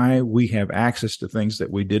why we have access to things that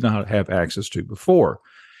we did not have access to before.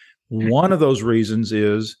 One of those reasons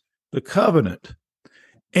is the covenant.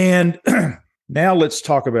 And now let's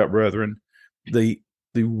talk about, brethren, the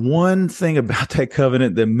one thing about that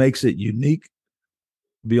covenant that makes it unique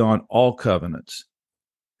beyond all covenants.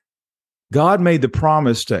 God made the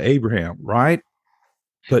promise to Abraham, right?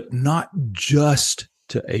 But not just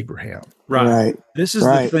to Abraham. Right. This is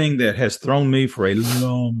the thing that has thrown me for a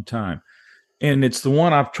long time. And it's the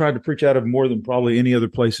one I've tried to preach out of more than probably any other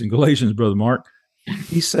place in Galatians, Brother Mark.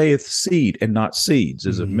 He saith seed and not seeds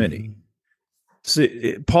as of many.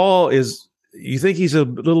 See, Paul is, you think he's a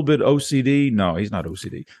little bit OCD? No, he's not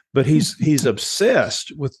OCD. But he's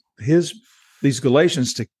obsessed with these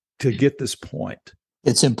Galatians to get this point.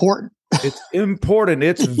 It's important. It's important.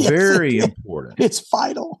 It's very important. It's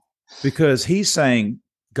vital. Because he's saying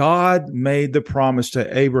God made the promise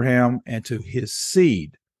to Abraham and to his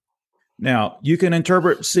seed. Now, you can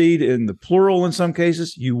interpret seed in the plural in some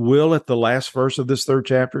cases. You will at the last verse of this third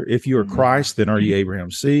chapter. If you are Christ, then are ye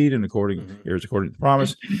Abraham's seed, and heirs according to the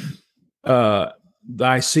promise.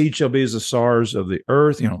 Thy seed shall be as the stars of the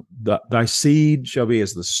earth. Thy seed shall be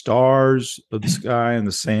as the stars of the sky and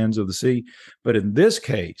the sands of the sea. But in this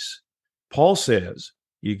case, Paul says,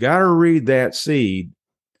 you got to read that seed,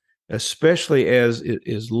 especially as it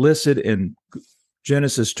is listed in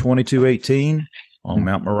Genesis 22:18 on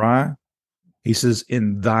Mount Moriah. He says,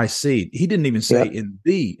 in thy seed. He didn't even say in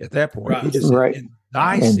thee at that point. Right. He just said, in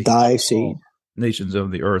thy seed. In thy seed. Nations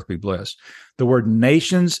of the earth be blessed. The word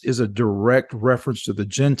nations is a direct reference to the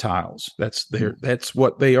Gentiles. That's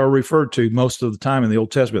what they are referred to most of the time in the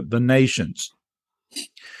Old Testament, the nations.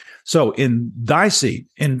 So in thy seed,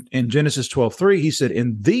 in Genesis 12:3, he said,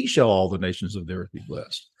 in thee shall all the nations of the earth be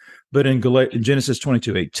blessed. But in Genesis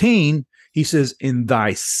 22:18, he says, in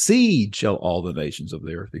thy seed shall all the nations of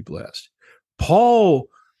the earth be blessed. Paul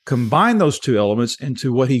combined those two elements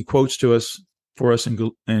into what he quotes for us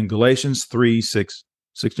in Galatians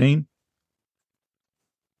 3:16.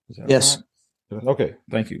 Yes. Right? Okay.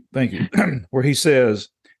 Thank you. Where he says,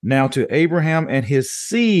 now to Abraham and his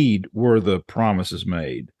seed were the promises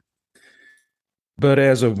made. But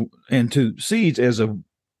and to seeds as of,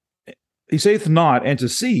 he saith not, and to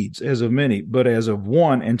seeds as of many, but as of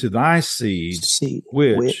one, and to thy seed,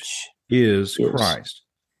 which is Christ.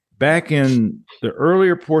 Back in the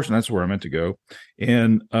earlier portion, that's where I meant to go,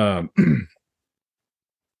 in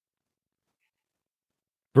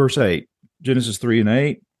verse 8, Genesis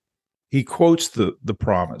 3:8, he quotes the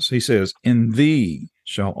promise. He says, in thee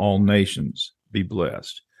shall all nations be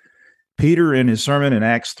blessed. Peter, in his sermon in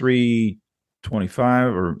Acts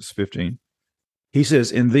 3:25 or 15, he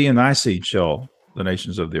says, in thee and thy seed shall the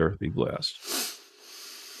nations of the earth be blessed.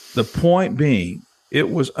 The point being,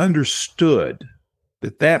 it was understood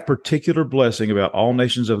that particular blessing about all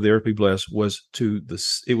nations of the earth be blessed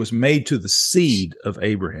it was made to the seed of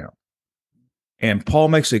Abraham. And Paul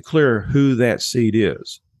makes it clear who that seed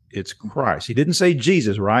is. It's Christ. He didn't say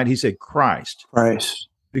Jesus, right? He said Christ. Christ.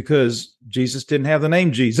 Because Jesus didn't have the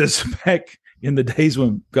name Jesus back in the days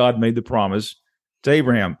when God made the promise to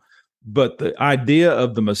Abraham. But the idea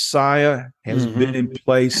of the Messiah has been in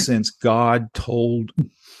place since God told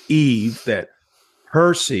Eve that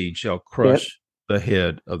her seed shall crush the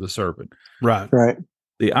head of the serpent. Right.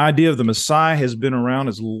 The idea of the Messiah has been around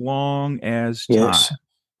as long as time. Yes.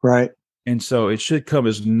 Right. And so it should come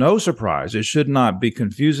as no surprise. It should not be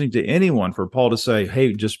confusing to anyone for Paul to say,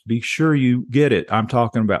 hey, just be sure you get it. I'm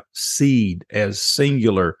talking about seed as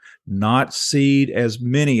singular, not seed as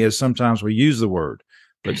many as sometimes we use the word,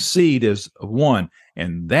 but seed as one.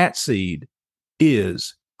 And that seed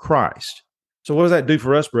is Christ. So what does that do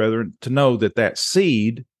for us, brethren, to know that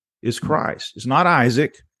seed is Christ? It's not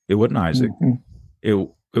Isaac. It wasn't Isaac. It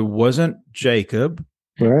wasn't Jacob.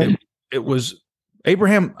 Right. It was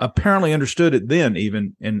Abraham. Apparently understood it then,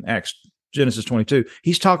 even in Genesis 22.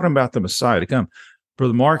 He's talking about the Messiah to come.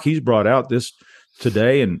 Brother Mark, he's brought out this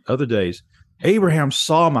today and other days. Abraham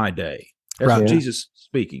saw my day. That's Jesus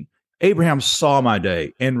speaking. Abraham saw my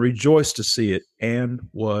day and rejoiced to see it and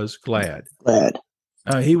was glad.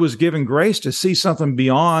 He was given grace to see something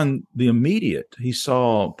beyond the immediate. He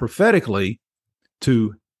saw prophetically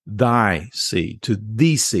to thy seed, to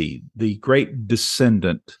the seed, the great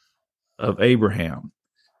descendant of Abraham.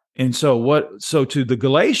 And so to the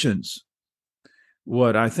Galatians,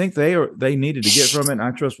 what I think they needed to get from it, and I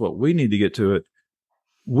trust what we need to get to it,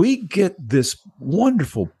 we get this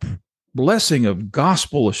wonderful blessing of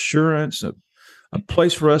gospel assurance, a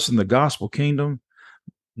place for us in the gospel kingdom,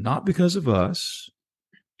 not because of us,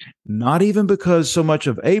 not even because so much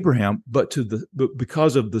of Abraham, but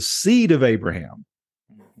because of the seed of Abraham.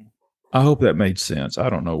 I hope that made sense. I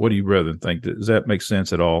don't know. What do you brethren think? Does that make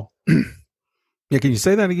sense at all? Yeah, can you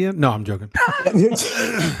say that again? No, I'm joking.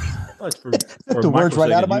 The words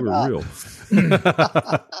right out of my mouth.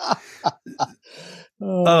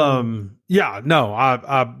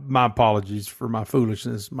 My apologies for my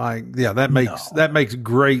foolishness. That makes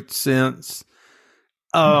great sense.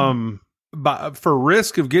 But for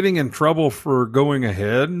risk of getting in trouble for going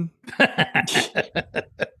ahead.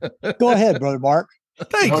 Go ahead, Brother Mark.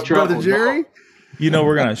 Thanks, Brother Jerry.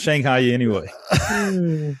 We're going to Shanghai you anyway.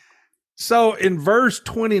 So in verse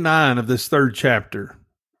 29 of this third chapter,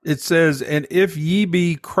 it says, and if ye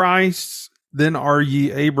be Christ's, then are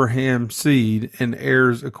ye Abraham's seed and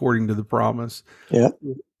heirs according to the promise. Yeah.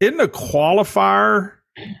 Isn't a qualifier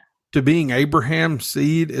to being Abraham's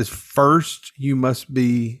seed is first you must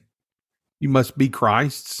be you must be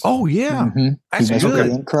Christ's. Oh yeah, Mhm. that's He must be good.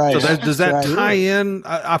 in Christ. So does that That's right. tie in?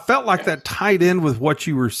 I felt like that tied in with what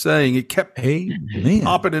you were saying. It kept Amen.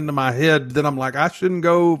 popping into my head. Then I'm like, I shouldn't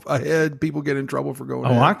go ahead. People get in trouble for going Oh,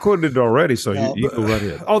 ahead. I quoted it already, so No, you go right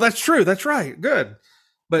ahead. Oh, that's true. That's right. Good.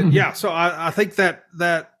 But Mhm. yeah, so I think that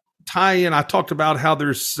tie in, I talked about how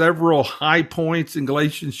there's several high points in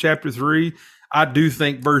Galatians chapter 3. I do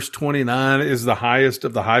think verse 29 is the highest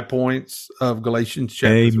of the high points of Galatians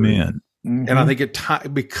chapter 3. Amen. Mhm. And I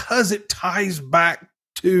think because it ties back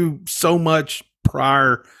to so much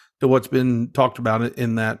prior to what's been talked about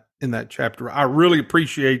in that chapter. I really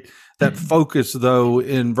appreciate that focus though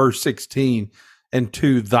in verse 16 and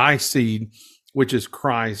to thy seed, which is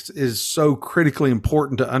Christ, is so critically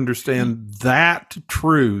important to understand that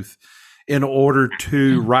truth in order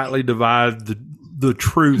to rightly divide the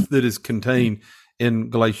truth that is contained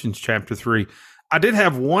in Galatians chapter 3. I did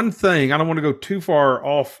have one thing. I don't want to go too far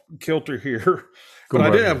off kilter here, but I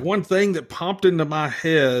did have one thing that popped into my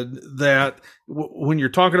head that when you're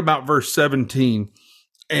talking about verse 17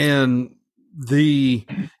 and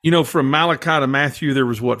from Malachi to Matthew, there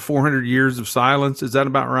was 400 years of silence. Is that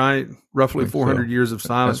about right? Roughly 400 years of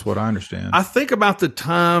silence. That's what I understand. I think about the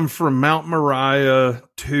time from Mount Moriah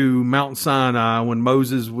to Mount Sinai when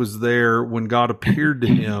Moses was there, when God appeared to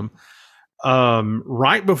him.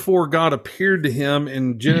 Right before God appeared to him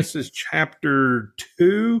in Genesis chapter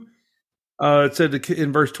 2, it said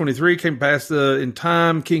in verse 23, came past in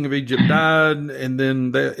time, king of Egypt died, and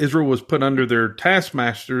then Israel was put under their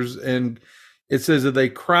taskmasters, and it says that they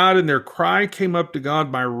cried, and their cry came up to God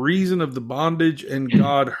by reason of the bondage, and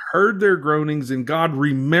God heard their groanings, and God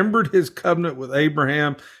remembered his covenant with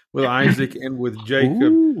Abraham, with Isaac, and with Jacob,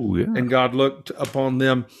 Ooh, yeah. and God looked upon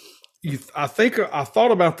them. I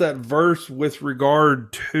thought about that verse with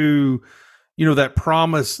regard to, that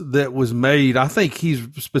promise that was made. I think he's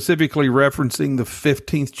specifically referencing the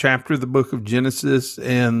 15th chapter of the book of Genesis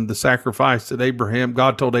and the sacrifice that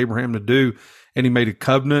God told Abraham to do. And he made a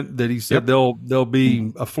covenant that he said they'll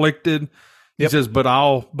be afflicted. He says, but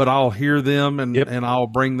I'll hear them and I'll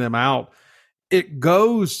bring them out. It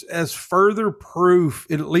goes as further proof,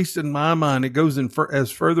 at least in my mind, it goes as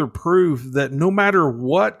further proof that no matter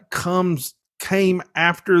what came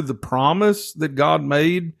after the promise that God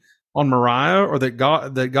made on Moriah or that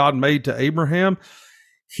God made to Abraham,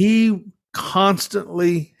 he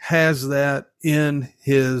constantly has that in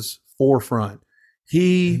his forefront.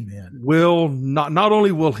 He will not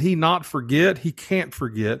only will he not forget, he can't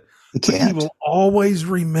forget, but he will always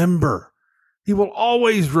remember. He will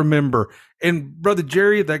always remember. And Brother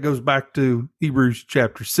Jerry, that goes back to Hebrews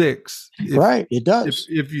chapter 6. Right, it does.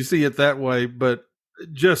 If you see it that way, but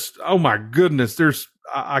just, oh my goodness,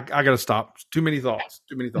 I got to stop. Too many thoughts.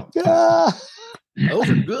 Yeah. Those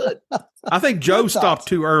are good. I think Joe stopped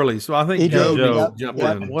too early, so I think Joe jumped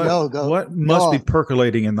in. What must be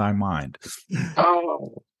percolating in thy mind?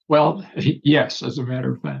 Oh, well, yes, as a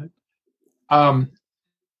matter of fact.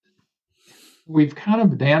 We've kind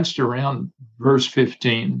of danced around verse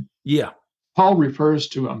 15. Yeah. Paul refers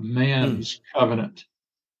to a man's covenant.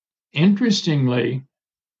 Interestingly,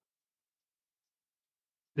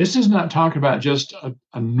 this is not talking about just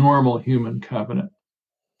a normal human covenant.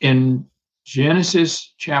 In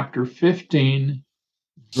Genesis chapter 15,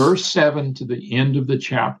 verse 7 to the end of the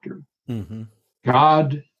chapter,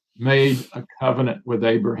 God made a covenant with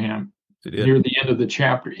Abraham. Near the end of the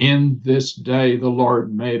chapter, in this day, the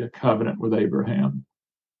Lord made a covenant with Abraham.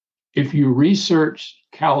 If you research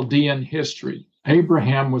Chaldean history,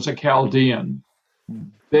 Abraham was a Chaldean.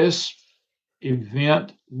 This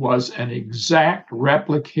event was an exact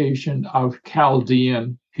replication of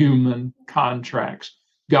Chaldean human contracts.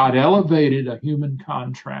 God elevated a human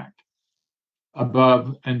contract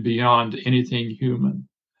above and beyond anything human.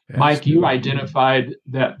 Mike, you identified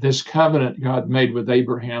that this covenant God made with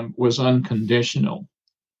Abraham was unconditional.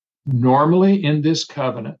 Normally in this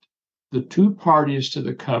covenant, the two parties to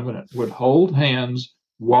the covenant would hold hands,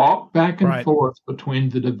 walk back and forth between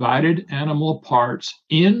the divided animal parts.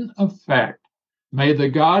 In effect, may the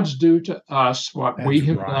gods do to us what we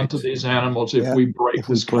have done to these animals if we break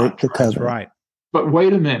this contract. That's right. But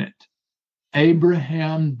wait a minute.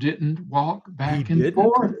 Abraham didn't walk back and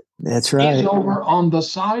forth. That's right. He's over on the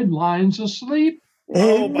sidelines asleep.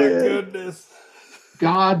 Oh my goodness.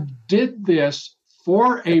 God did this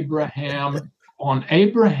for Abraham on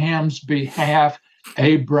Abraham's behalf.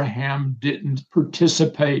 Abraham didn't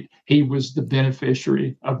participate. He was the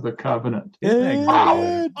beneficiary of the covenant.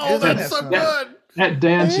 Wow. Oh, that's so good. That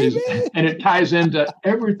dances, and it ties into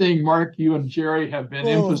everything Mark, you and Jerry have been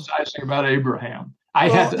emphasizing about Abraham. I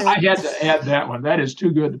had to add that one. That is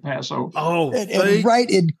too good to pass over. Oh, and right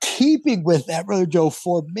in keeping with that, Brother Joe,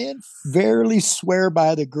 for men verily swear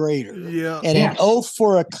by the greater. yeah. And an oath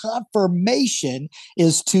for a confirmation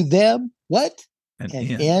is to them what? An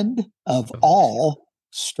end of all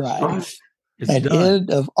strife. An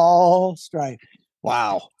end of all strife.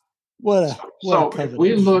 Wow. So if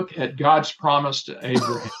we look at God's promise to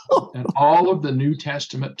Abraham and all of the New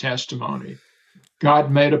Testament testimony,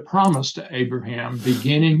 God made a promise to Abraham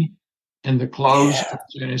beginning in the close of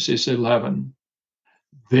Genesis 11.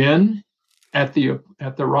 Then at the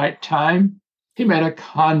right time, he made a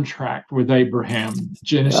contract with Abraham,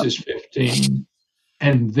 Genesis 15.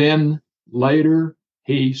 And then later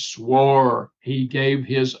he swore, he gave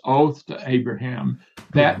his oath to Abraham.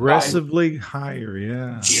 That progressively higher,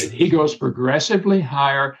 yeah. He goes progressively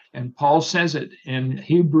higher. And Paul says it in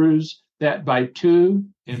Hebrews that by two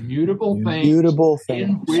immutable things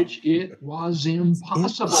in which it was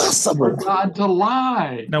impossible for God to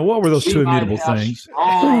lie. Now, what were those two immutable things?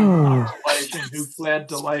 Consolation who fled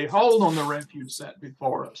to lay hold on the refuge set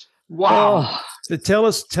before us. Wow. So tell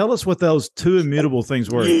us what those two immutable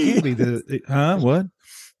things were. It can't be what?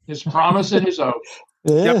 His promise and his oath.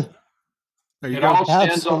 Yep. It all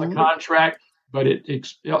stands on the contract, but it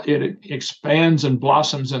expands and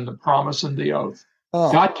blossoms in the promise and the oath.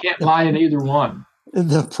 God can't lie in either one.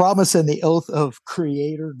 The promise and the oath of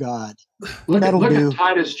Creator God. Look at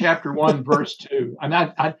Titus chapter 1, verse 2. And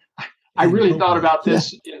I really thought about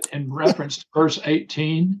this in reference to verse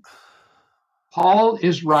 18. Paul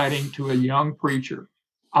is writing to a young preacher,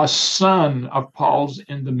 a son of Paul's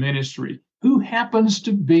in the ministry, who happens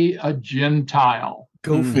to be a Gentile.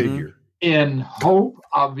 Go figure. In hope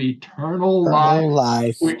of eternal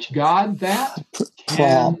life, which God that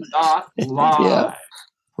cannot lie.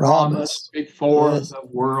 Promised before the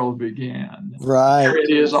world began. Right. There it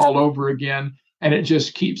is all over again. And it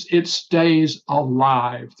stays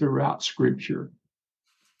alive throughout Scripture.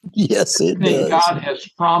 Yes, it does. God has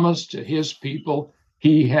promised to his people.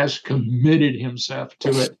 He has committed himself to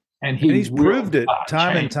it. And he's proved it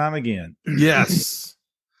time and time again. Yes.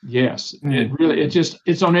 Yes.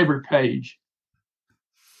 It's on every page.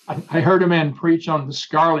 I heard a man preach on the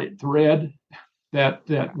scarlet thread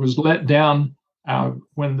that was let down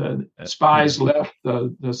when the spies left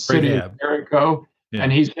the city of Jericho. Yeah.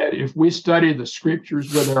 And he said, if we study the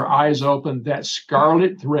scriptures with our eyes open, that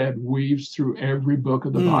scarlet thread weaves through every book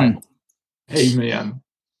of the Bible. Amen.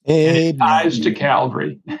 And it ties to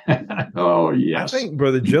Calvary. Oh, yes. I think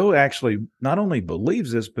Brother Joe actually not only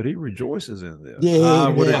believes this, but he rejoices in this. Yeah, I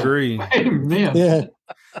would agree. Amen. Yeah.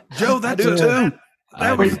 Joe,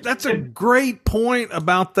 that's a great point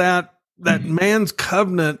about that man's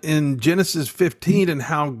covenant in Genesis 15 and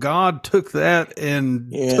how God took that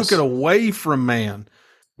and took it away from man.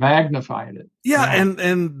 Magnified it. Yeah,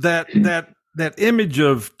 and that image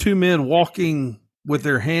of two men walking with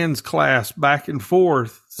their hands clasped back and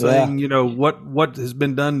forth, saying, what has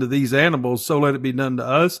been done to these animals, so let it be done to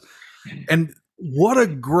us. And what a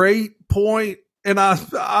great point. And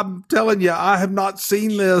I'm telling you, I have not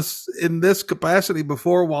seen this in this capacity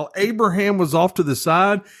before. While Abraham was off to the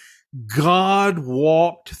side, God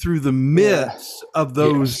walked through the midst of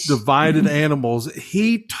those divided animals.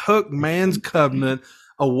 He took man's covenant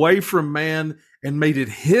away from man and made it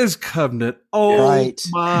his covenant. Oh,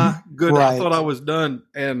 my goodness. I thought I was done.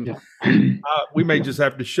 And we may just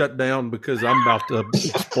have to shut down because I'm about to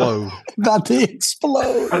explode.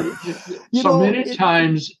 Many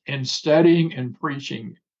times in studying and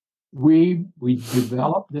preaching, we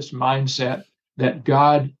develop this mindset that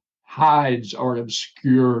God hides or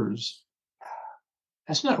obscures.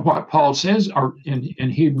 That's not what Paul says in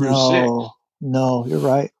Hebrews 6. No, you're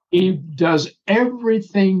right. He does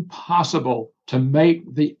everything possible to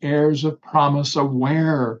make the heirs of promise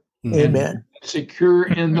aware. Amen. Secure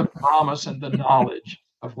in the promise and the knowledge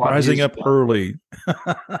of what rising up done. Early.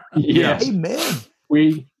 Yes. Amen.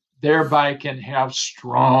 We thereby can have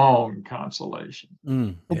strong consolation.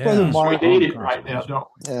 Brother Mark, we need it right now, don't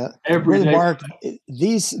we? Yeah. Every day. Mark,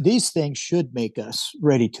 these things should make us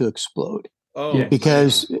ready to explode.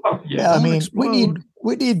 Because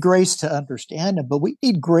we need grace to understand it, but we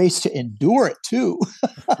need grace to endure it too.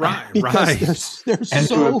 Right, because and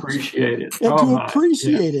to appreciate it. And to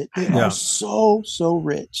appreciate it. They are so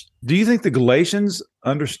rich. Do you think the Galatians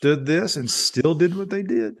understood this and still did what they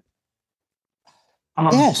did?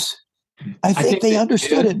 Yes. I think they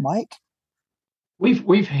understood it, Mike.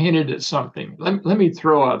 We've hinted at something. Let me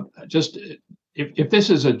throw if this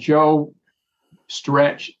is a Joe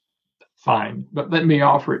stretch, fine, but let me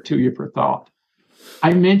offer it to you for thought.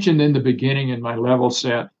 I mentioned in the beginning in my level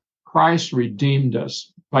set, Christ redeemed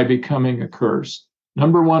us by becoming a curse.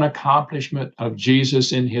 Number one accomplishment of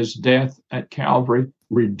Jesus in his death at Calvary,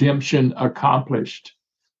 redemption accomplished.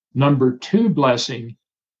 Number two blessing,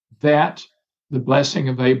 that the blessing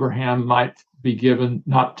of Abraham might be given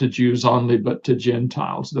not to Jews only, but to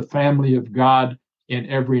Gentiles, the family of God in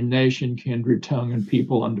every nation, kindred, tongue, and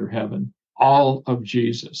people under heaven, all of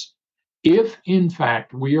Jesus. If, in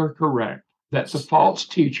fact, we are correct that the false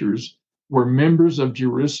teachers were members of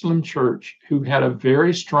Jerusalem church who had a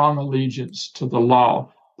very strong allegiance to the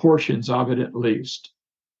law, portions of it at least,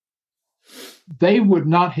 they would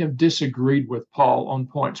not have disagreed with Paul on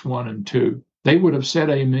points 1 and 2. They would have said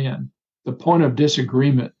amen. The point of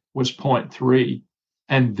disagreement was point 3.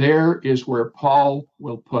 And there is where Paul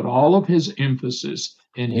will put all of his emphasis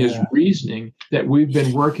in his reasoning that we've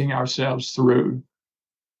been working ourselves through.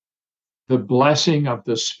 The blessing of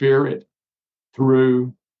the Spirit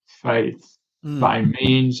through faith, by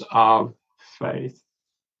means of faith.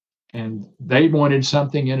 And they wanted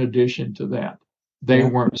something in addition to that. They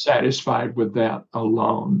weren't satisfied with that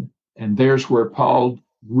alone. And there's where Paul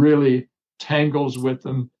really tangles with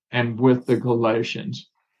them and with the Galatians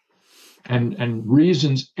and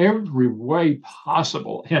reasons every way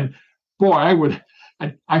possible. And boy,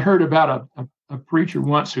 I heard about a preacher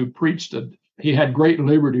once who preached he had great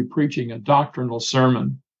liberty preaching a doctrinal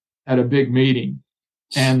sermon at a big meeting.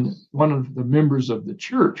 And one of the members of the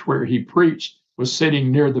church where he preached was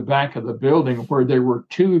sitting near the back of the building where there were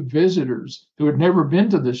two visitors who had never been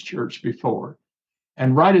to this church before.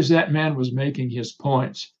 And right as that man was making his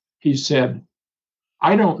points, he said,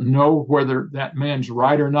 I don't know whether that man's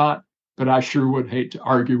right or not, but I sure would hate to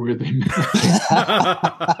argue with him.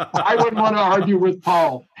 I wouldn't want to argue with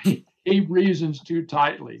Paul. He reasons too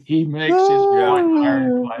tightly. He makes his point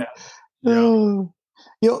ironclad.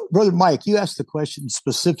 Brother Mike, you asked the question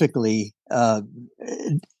specifically,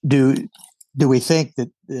 do we think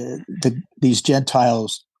that these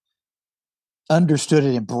Gentiles understood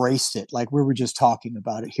and embraced it, like we were just talking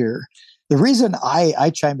about it here? The reason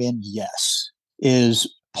I chime in, yes,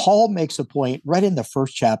 is Paul makes a point right in the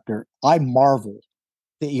first chapter. I marvel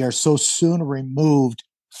that ye are so soon removed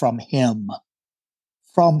from him.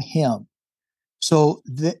 From him. So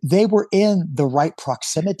they were in the right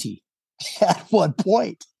proximity at one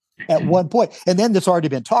point. And then it's already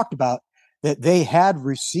been talked about that they had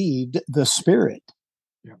received the Spirit.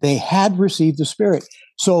 Yeah. They had received the Spirit.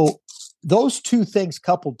 So those two things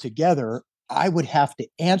coupled together, I would have to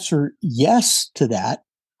answer yes to that.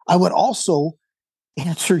 I would also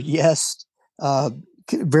answer yes,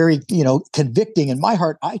 very, convicting in my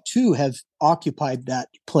heart. I too have occupied that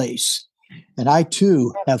place, and I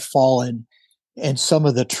too have fallen in some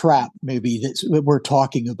of the trap maybe that we're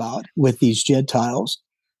talking about with these Gentiles.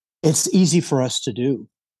 It's easy for us to do.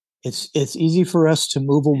 It's easy for us to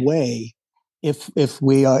move away if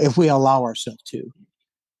we allow ourselves to.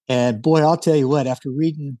 And boy, I'll tell you what, after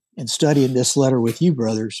reading and studying this letter with you,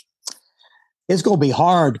 brothers, it's going to be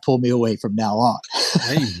hard to pull me away from now on.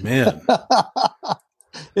 Amen.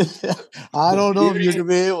 I don't know if you're going to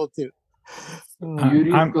be able to.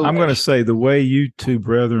 I'm going to say the way you two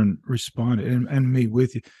brethren responded and me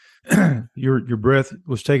with you, your breath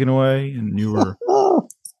was taken away and you were,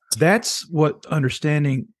 that's what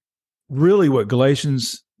understanding really what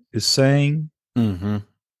Galatians is saying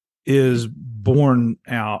is borne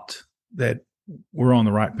out that we're on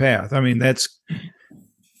the right path. I mean, that's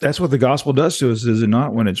what the gospel does to us, is it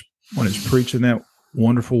not? When it's preached in that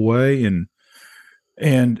wonderful way.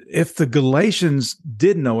 And if the Galatians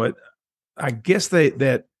did know it, I guess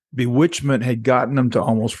that bewitchment had gotten them to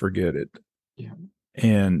almost forget it. Yeah.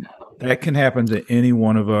 And that can happen to any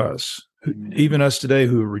one of us, even us today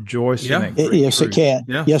who rejoice in that. Yes, truth. It can.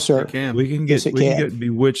 Yeah, yes, sir. We can get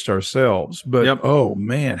bewitched ourselves. But oh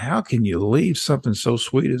man, how can you leave something so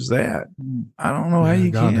sweet as that? I don't know how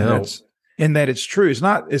you can. And that it's true. It's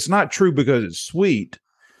not true because it's sweet.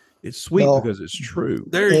 It's sweet because it's true.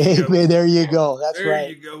 There you go. There you go. That's there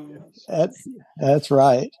right. You go. That's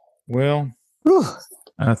right. Well,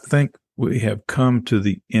 I think we have come to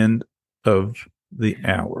the end of the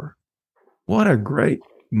hour. What a great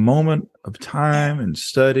moment of time and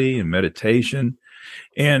study and meditation.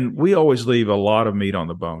 And we always leave a lot of meat on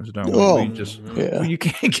the bones, don't we? You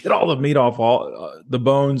can't get all the meat off all the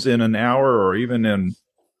bones in an hour or even in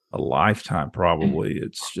a lifetime, probably.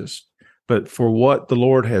 It's just, but for what the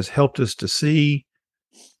Lord has helped us to see,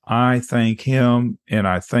 I thank him, and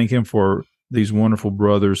I thank him for these wonderful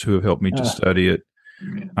brothers who have helped me to study it.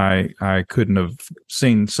 I couldn't have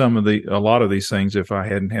seen a lot of these things if I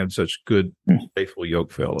hadn't had such good, faithful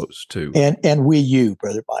yoke fellows too. And you,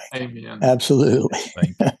 Brother Mike. Amen. Absolutely.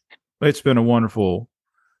 Thank you. It's been a wonderful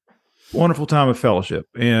wonderful time of fellowship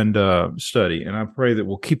and study. And I pray that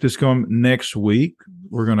we'll keep this going. Next week,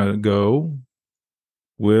 we're going to go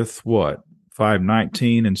with what?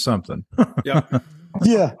 519 and something. Yeah.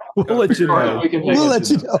 Yeah. We'll let you know. We'll let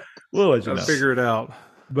you know. We'll let you I'll know. figure it out.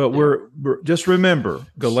 But we're just remember,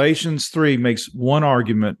 Galatians 3 makes one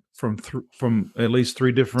argument from at least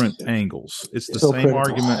three different angles. It's the So same critical.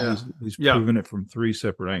 argument. He's proven it from three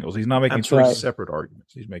separate angles. He's not making That's three right. separate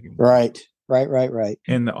arguments. He's making Right.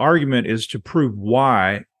 And the argument is to prove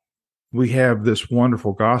why we have this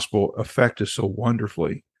wonderful gospel affect us so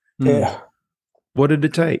wonderfully. Yeah. What did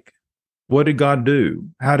it take? What did God do?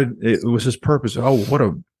 How did it was his purpose? Oh,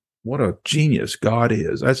 what a genius God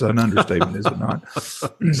is. That's an understatement, is it not?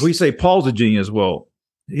 We say Paul's a genius. Well,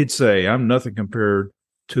 he'd say, I'm nothing compared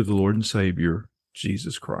to the Lord and Savior,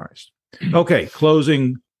 Jesus Christ. Okay,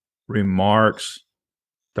 closing remarks.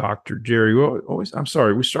 Dr. Jerry, I'm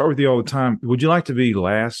sorry, we start with you all the time. Would you like to be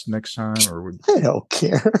last next time? I don't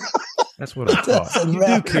care. That's what I thought. You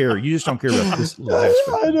do care. You just don't care about this last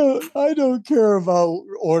one. I don't care about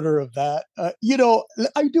order of that. I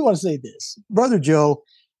do want to say this. Brother Joe,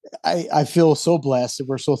 I feel so blessed and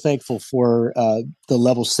we're so thankful for the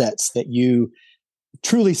level sets that you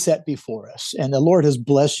truly set before us. And the Lord has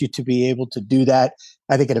blessed you to be able to do that,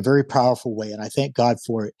 I think, in a very powerful way. And I thank God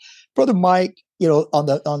for it. Brother Mike, on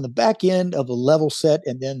the back end of a level set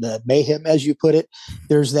and then the mayhem, as you put it,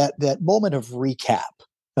 there's that moment of recap.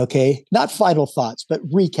 Okay. Not final thoughts, but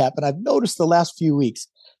recap. And I've noticed the last few weeks,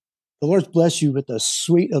 the Lord's blessed you with the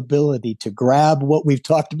sweet ability to grab what we've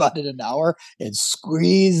talked about in an hour and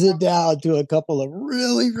squeeze it down to a couple of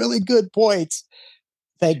really, really good points.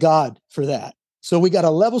 Thank God for that. So we got a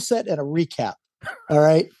level set and a recap. All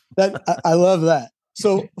right. I love that.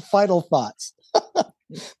 So final thoughts.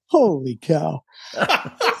 Holy cow.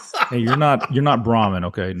 Hey, you're not Brahmin,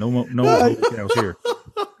 okay? No holy cows here.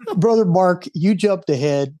 Brother Mark, you jumped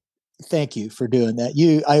ahead. Thank you for doing that.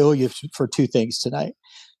 I owe you for two things tonight.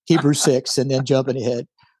 Hebrews 6 and then jumping ahead.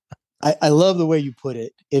 I love the way you put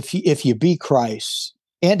it. If you be Christ,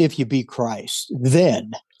 and if you be Christ,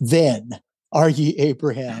 then are ye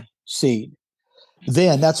Abraham's seed.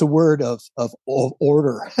 Then that's a word of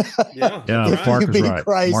order. Yeah. Yeah, Mark is right.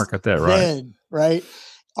 Christ, Mark got that right. Then, right?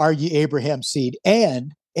 Are ye Abraham's seed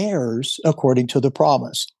and heirs according to the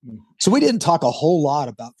promise. So we didn't talk a whole lot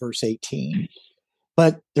about verse 18,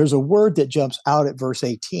 but there's a word that jumps out at verse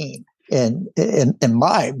 18 in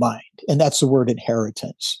my mind, and that's the word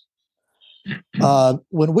inheritance.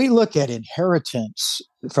 When we look at inheritance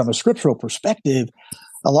from a scriptural perspective,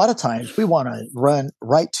 a lot of times we want to run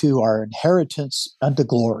right to our inheritance unto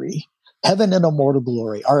glory, heaven and immortal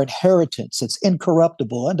glory, our inheritance. It's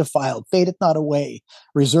incorruptible, undefiled, fadeth not away,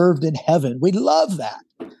 reserved in heaven. We love that.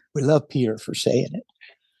 We love Peter for saying it.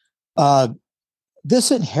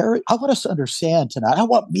 This I want us to understand tonight. I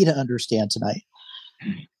want me to understand tonight.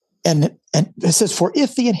 And it says, for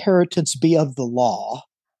if the inheritance be of the law,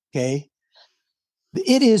 okay,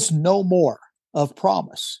 it is no more of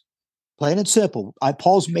promise. Plain and simple.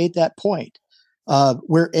 Paul's made that point.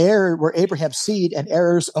 We're Abraham's seed and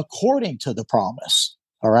heirs according to the promise.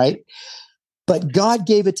 All right. But God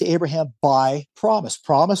gave it to Abraham by promise.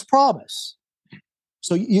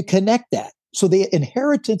 So you connect that. So the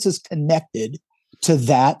inheritance is connected to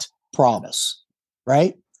that promise,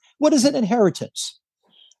 right? What is an inheritance?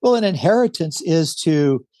 Well, an inheritance is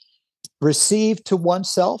to receive to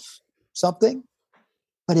oneself something,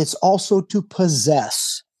 but it's also to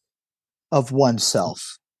possess of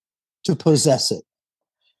oneself, to possess it.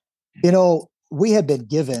 We have been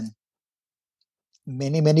given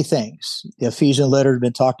many, many things. The Ephesian letter has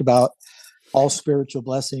been talked about, all spiritual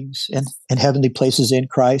blessings and heavenly places in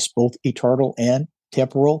Christ, both eternal and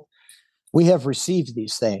temporal. We have received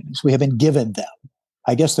these things. We have been given them.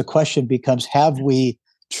 I guess the question becomes, have we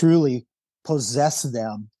truly possessed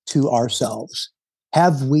them to ourselves?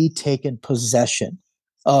 Have we taken possession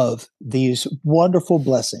of these wonderful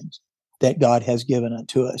blessings that God has given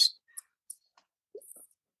unto us?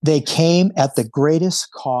 They came at the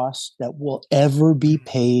greatest cost that will ever be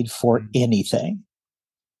paid for anything,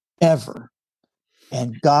 ever.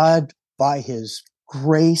 And God, by his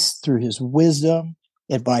grace, through his wisdom,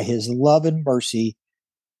 and by his love and mercy,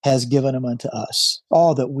 has given them unto us,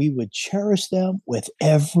 all that we would cherish them with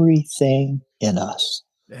everything in us.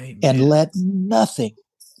 Amen. And let nothing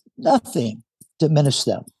diminish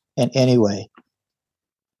them in any way.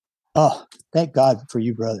 Oh, thank God for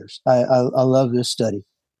you, brothers. I love this study.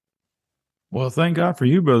 Well, thank God for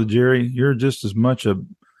you, Brother Jerry. You're just as much a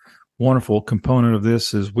wonderful component of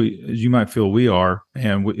this as you might feel we are,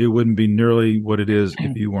 and it wouldn't be nearly what it is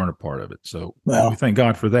if you weren't a part of it. So we thank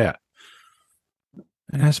God for that.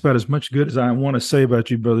 And that's about as much good as I want to say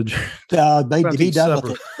about you, Brother Jerry. Be done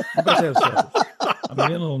with it. About to have supper. I'm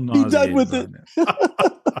getting a little nauseated. Be done with right it. now.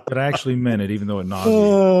 But I actually meant it, even though it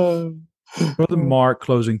nauseated. Brother Mark,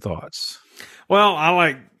 closing thoughts. Well, I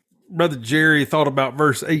like Brother Jerry thought about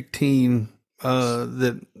verse 18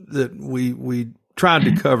 that we tried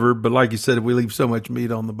to cover, but like you said, we leave so much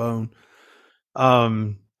meat on the bone.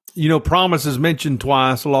 Promise is mentioned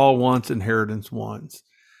twice, law once, inheritance once.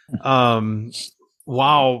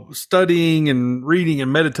 While studying and reading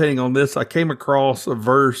and meditating on this, I came across a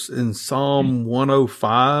verse in Psalm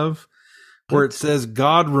 105 where it says,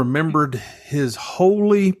 God remembered his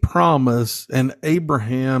holy promise and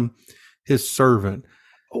Abraham, his servant.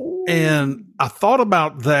 And I thought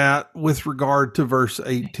about that with regard to verse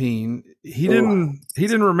 18. He didn't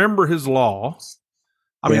remember his law.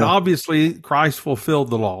 I mean, obviously Christ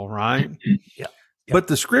fulfilled the law, right? Yeah. But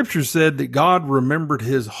the scripture said that God remembered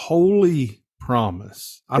his holy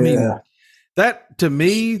promise. I mean, that to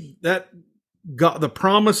me, that God, the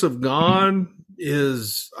promise of God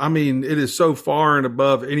is, I mean, it is so far and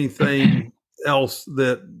above anything else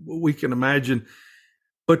that we can imagine.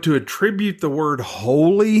 But to attribute the word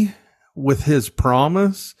holy with his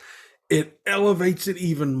promise, it elevates it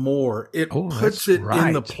even more. It puts it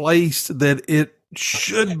in the place that it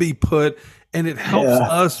should be put, and it helps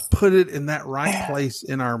us put it in that right place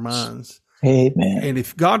in our minds. Amen. And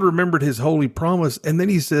if God remembered his holy promise, and then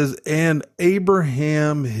he says, and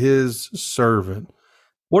Abraham his servant.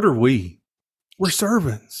 What are we? We're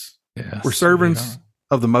servants. Yes, We're servants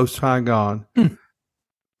of the Most High God.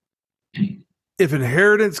 If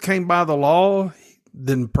inheritance came by the law,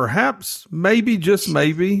 then perhaps, maybe, just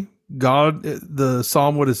maybe, God, the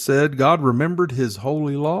psalm would have said, God remembered his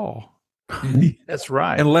holy law. That's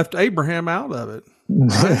right. And left Abraham out of it.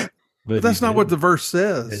 Right? But that's not what the verse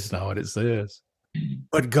says. It's not what it says.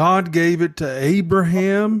 But God gave it to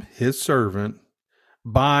Abraham, his servant,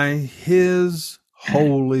 by his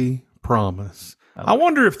holy promise. I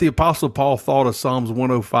wonder if the Apostle Paul thought of Psalms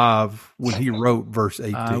 105 when he wrote verse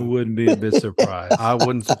 18. I wouldn't be a bit surprised. I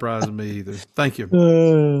wouldn't surprise me either. Thank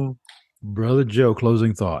you. Brother Joe,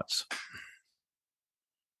 closing thoughts.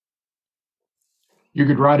 You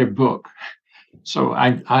could write a book. So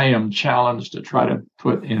I am challenged to try to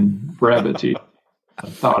put in brevity the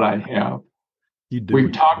thought I have.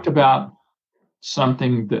 We've talked about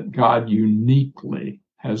something that God uniquely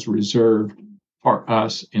has reserved for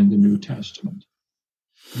us in the New Testament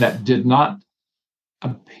that did not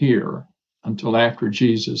appear until after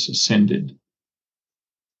Jesus ascended.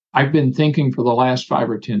 I've been thinking for the last 5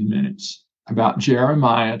 or 10 minutes about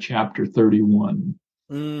Jeremiah chapter 31.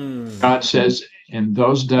 God says, in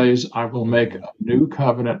those days, I will make a new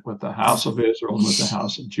covenant with the house of Israel and with the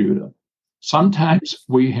house of Judah. Sometimes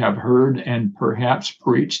we have heard and perhaps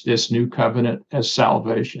preached this new covenant as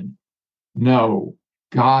salvation. No,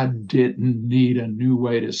 God didn't need a new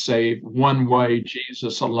way to save. One way,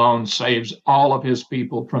 Jesus alone saves all of his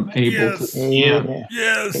people from Abel to end.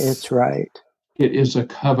 Yes. It's right. It is a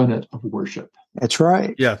covenant of worship. That's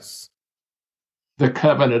right. Yes. The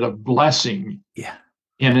covenant of blessing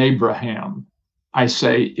in Abraham, I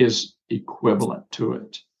say, is equivalent to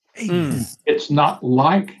it. It's not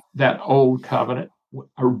like that old covenant,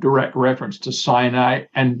 a direct reference to Sinai.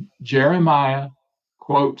 And Jeremiah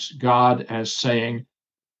quotes God as saying,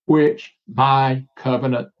 which my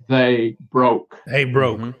covenant they broke. They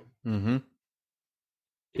broke. Mm-hmm.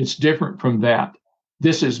 It's different from that.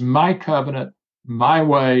 This is my covenant, my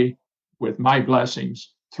way, with my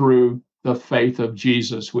blessings through the faith of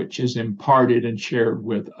Jesus, which is imparted and shared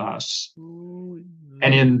with us. And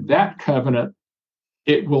in that covenant,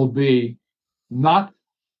 it will be not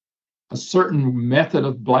a certain method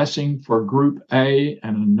of blessing for group A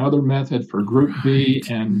and another method for group B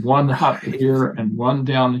and one up here and one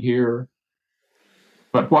down here.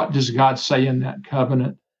 But what does God say in that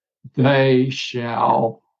covenant? They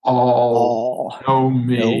shall all know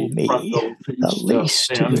me, from the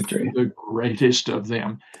least of them to the greatest of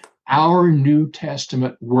them. Our New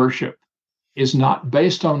Testament worship is not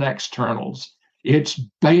based on externals. It's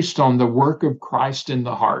based on the work of Christ in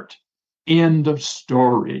the heart. End of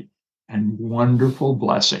story. And wonderful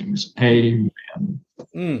blessings. Amen.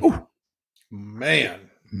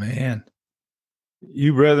 Man.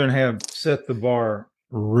 You brethren have set the bar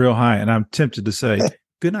real high, and I'm tempted to say,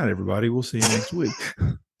 good night, everybody. We'll see you next week.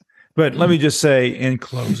 But let me just say in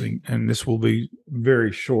closing, and this will be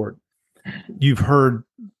very short, you've heard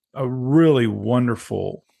a really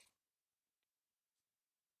wonderful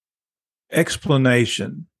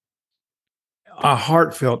explanation, a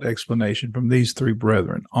heartfelt explanation from these three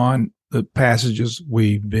brethren on the passages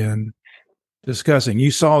we've been discussing.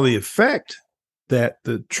 You saw the effect that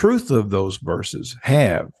the truth of those verses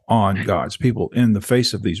have on God's people in the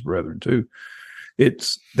face of these brethren too.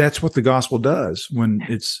 That's what the gospel does when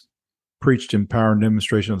it's preached in power and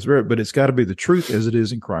demonstration of the Spirit, but it's got to be the truth as it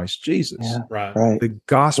is in Christ Jesus. Yeah, Right. The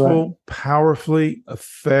gospel powerfully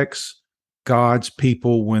affects God's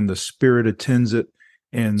people when the Spirit attends it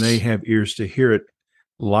and they have ears to hear it.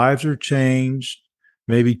 Lives are changed,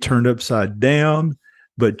 maybe turned upside down,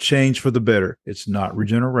 but changed for the better. It's not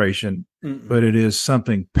regeneration, but it is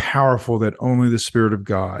something powerful that only the Spirit of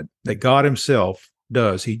God, that God himself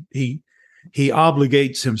does. He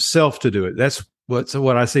obligates himself to do it. That's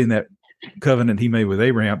what I see in that covenant he made with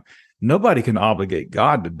Abraham. Nobody can obligate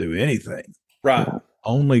God to do anything. Right.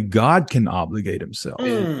 Only God can obligate himself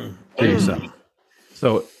to himself.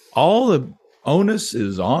 So all the onus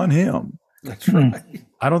is on him. That's right.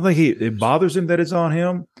 I don't think it bothers him that it's on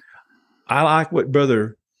him. I like what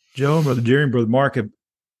Brother Joe and Brother Jerry and Brother Mark have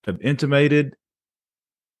intimated.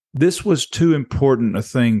 This was too important a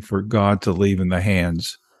thing for God to leave in the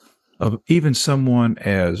hands of even someone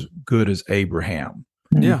as good as Abraham.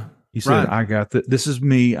 Yeah. He said, I got this is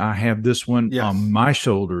me. I have this one on my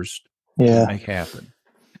shoulders to make happen.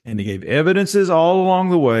 And he gave evidences all along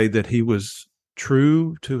the way that he was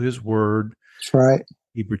true to his word. That's right.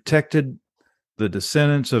 He protected the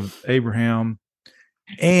descendants of Abraham.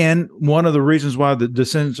 And one of the reasons why the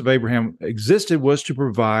descendants of Abraham existed was to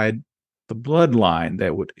provide the bloodline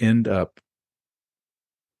that would end up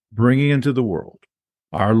bringing into the world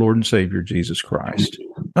our Lord and Savior, Jesus Christ.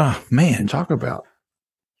 Oh, man, talk about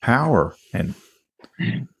power. And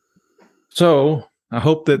so I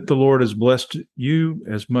hope that the Lord has blessed you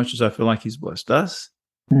as much as I feel like he's blessed us.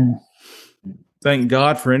 Thank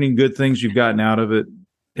God for any good things you've gotten out of it.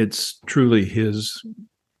 It's truly his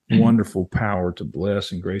wonderful power to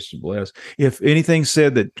bless and grace to bless. If anything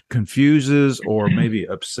said that confuses or maybe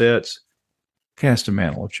upsets, cast a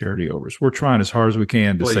mantle of charity over us. We're trying as hard as we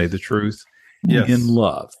can to say the truth in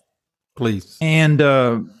love. Please. And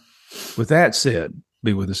with that said,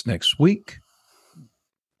 be with us next week.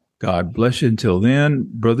 God bless you. Until then,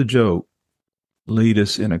 Brother Joe, lead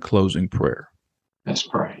us in a closing prayer. Let's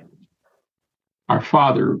pray. Our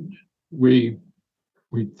Father, we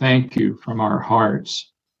thank you from our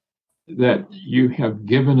hearts that you have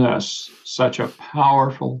given us such a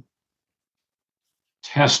powerful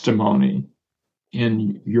testimony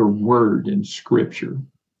in your word in Scripture.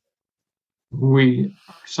 We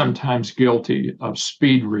are sometimes guilty of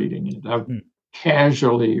speed reading it, of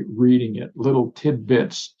casually reading it, little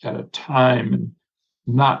tidbits at a time, and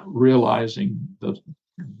not realizing the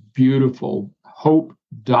beautiful hope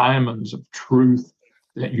diamonds of truth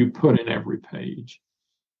that you put in every page.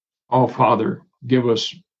 Oh, Father, give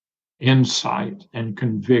us insight and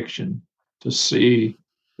conviction to see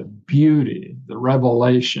the beauty, the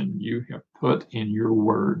revelation you have put in your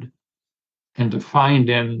word, and to find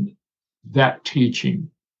in that teaching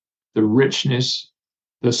the richness,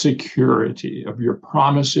 the security of your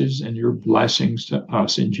promises and your blessings to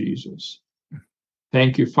us in Jesus.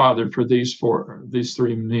 Thank you, Father, for these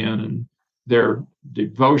three men and their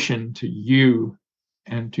devotion to you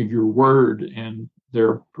and to your word and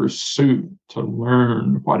their pursuit to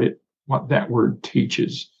learn what that word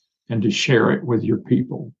teaches and to share it with your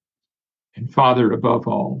people. And Father, above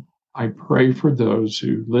all, I pray for those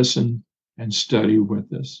who listen and study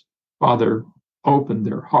with us. Father, open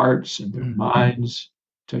their hearts and their minds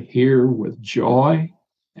to hear with joy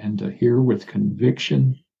and to hear with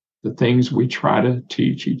conviction the things we try to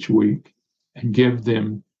teach each week, and give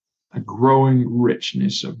them a growing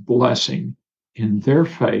richness of blessing in their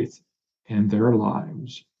faith and their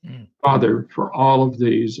lives. Father, for all of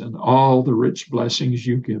these and all the rich blessings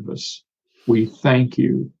you give us, we thank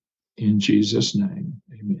you in Jesus' name.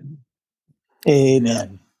 Amen.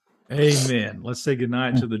 Amen. Amen. Let's say good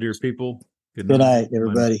night to the dear people. Good night,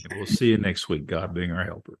 everybody. We'll see you next week, God being our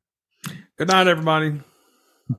helper. Good night, everybody.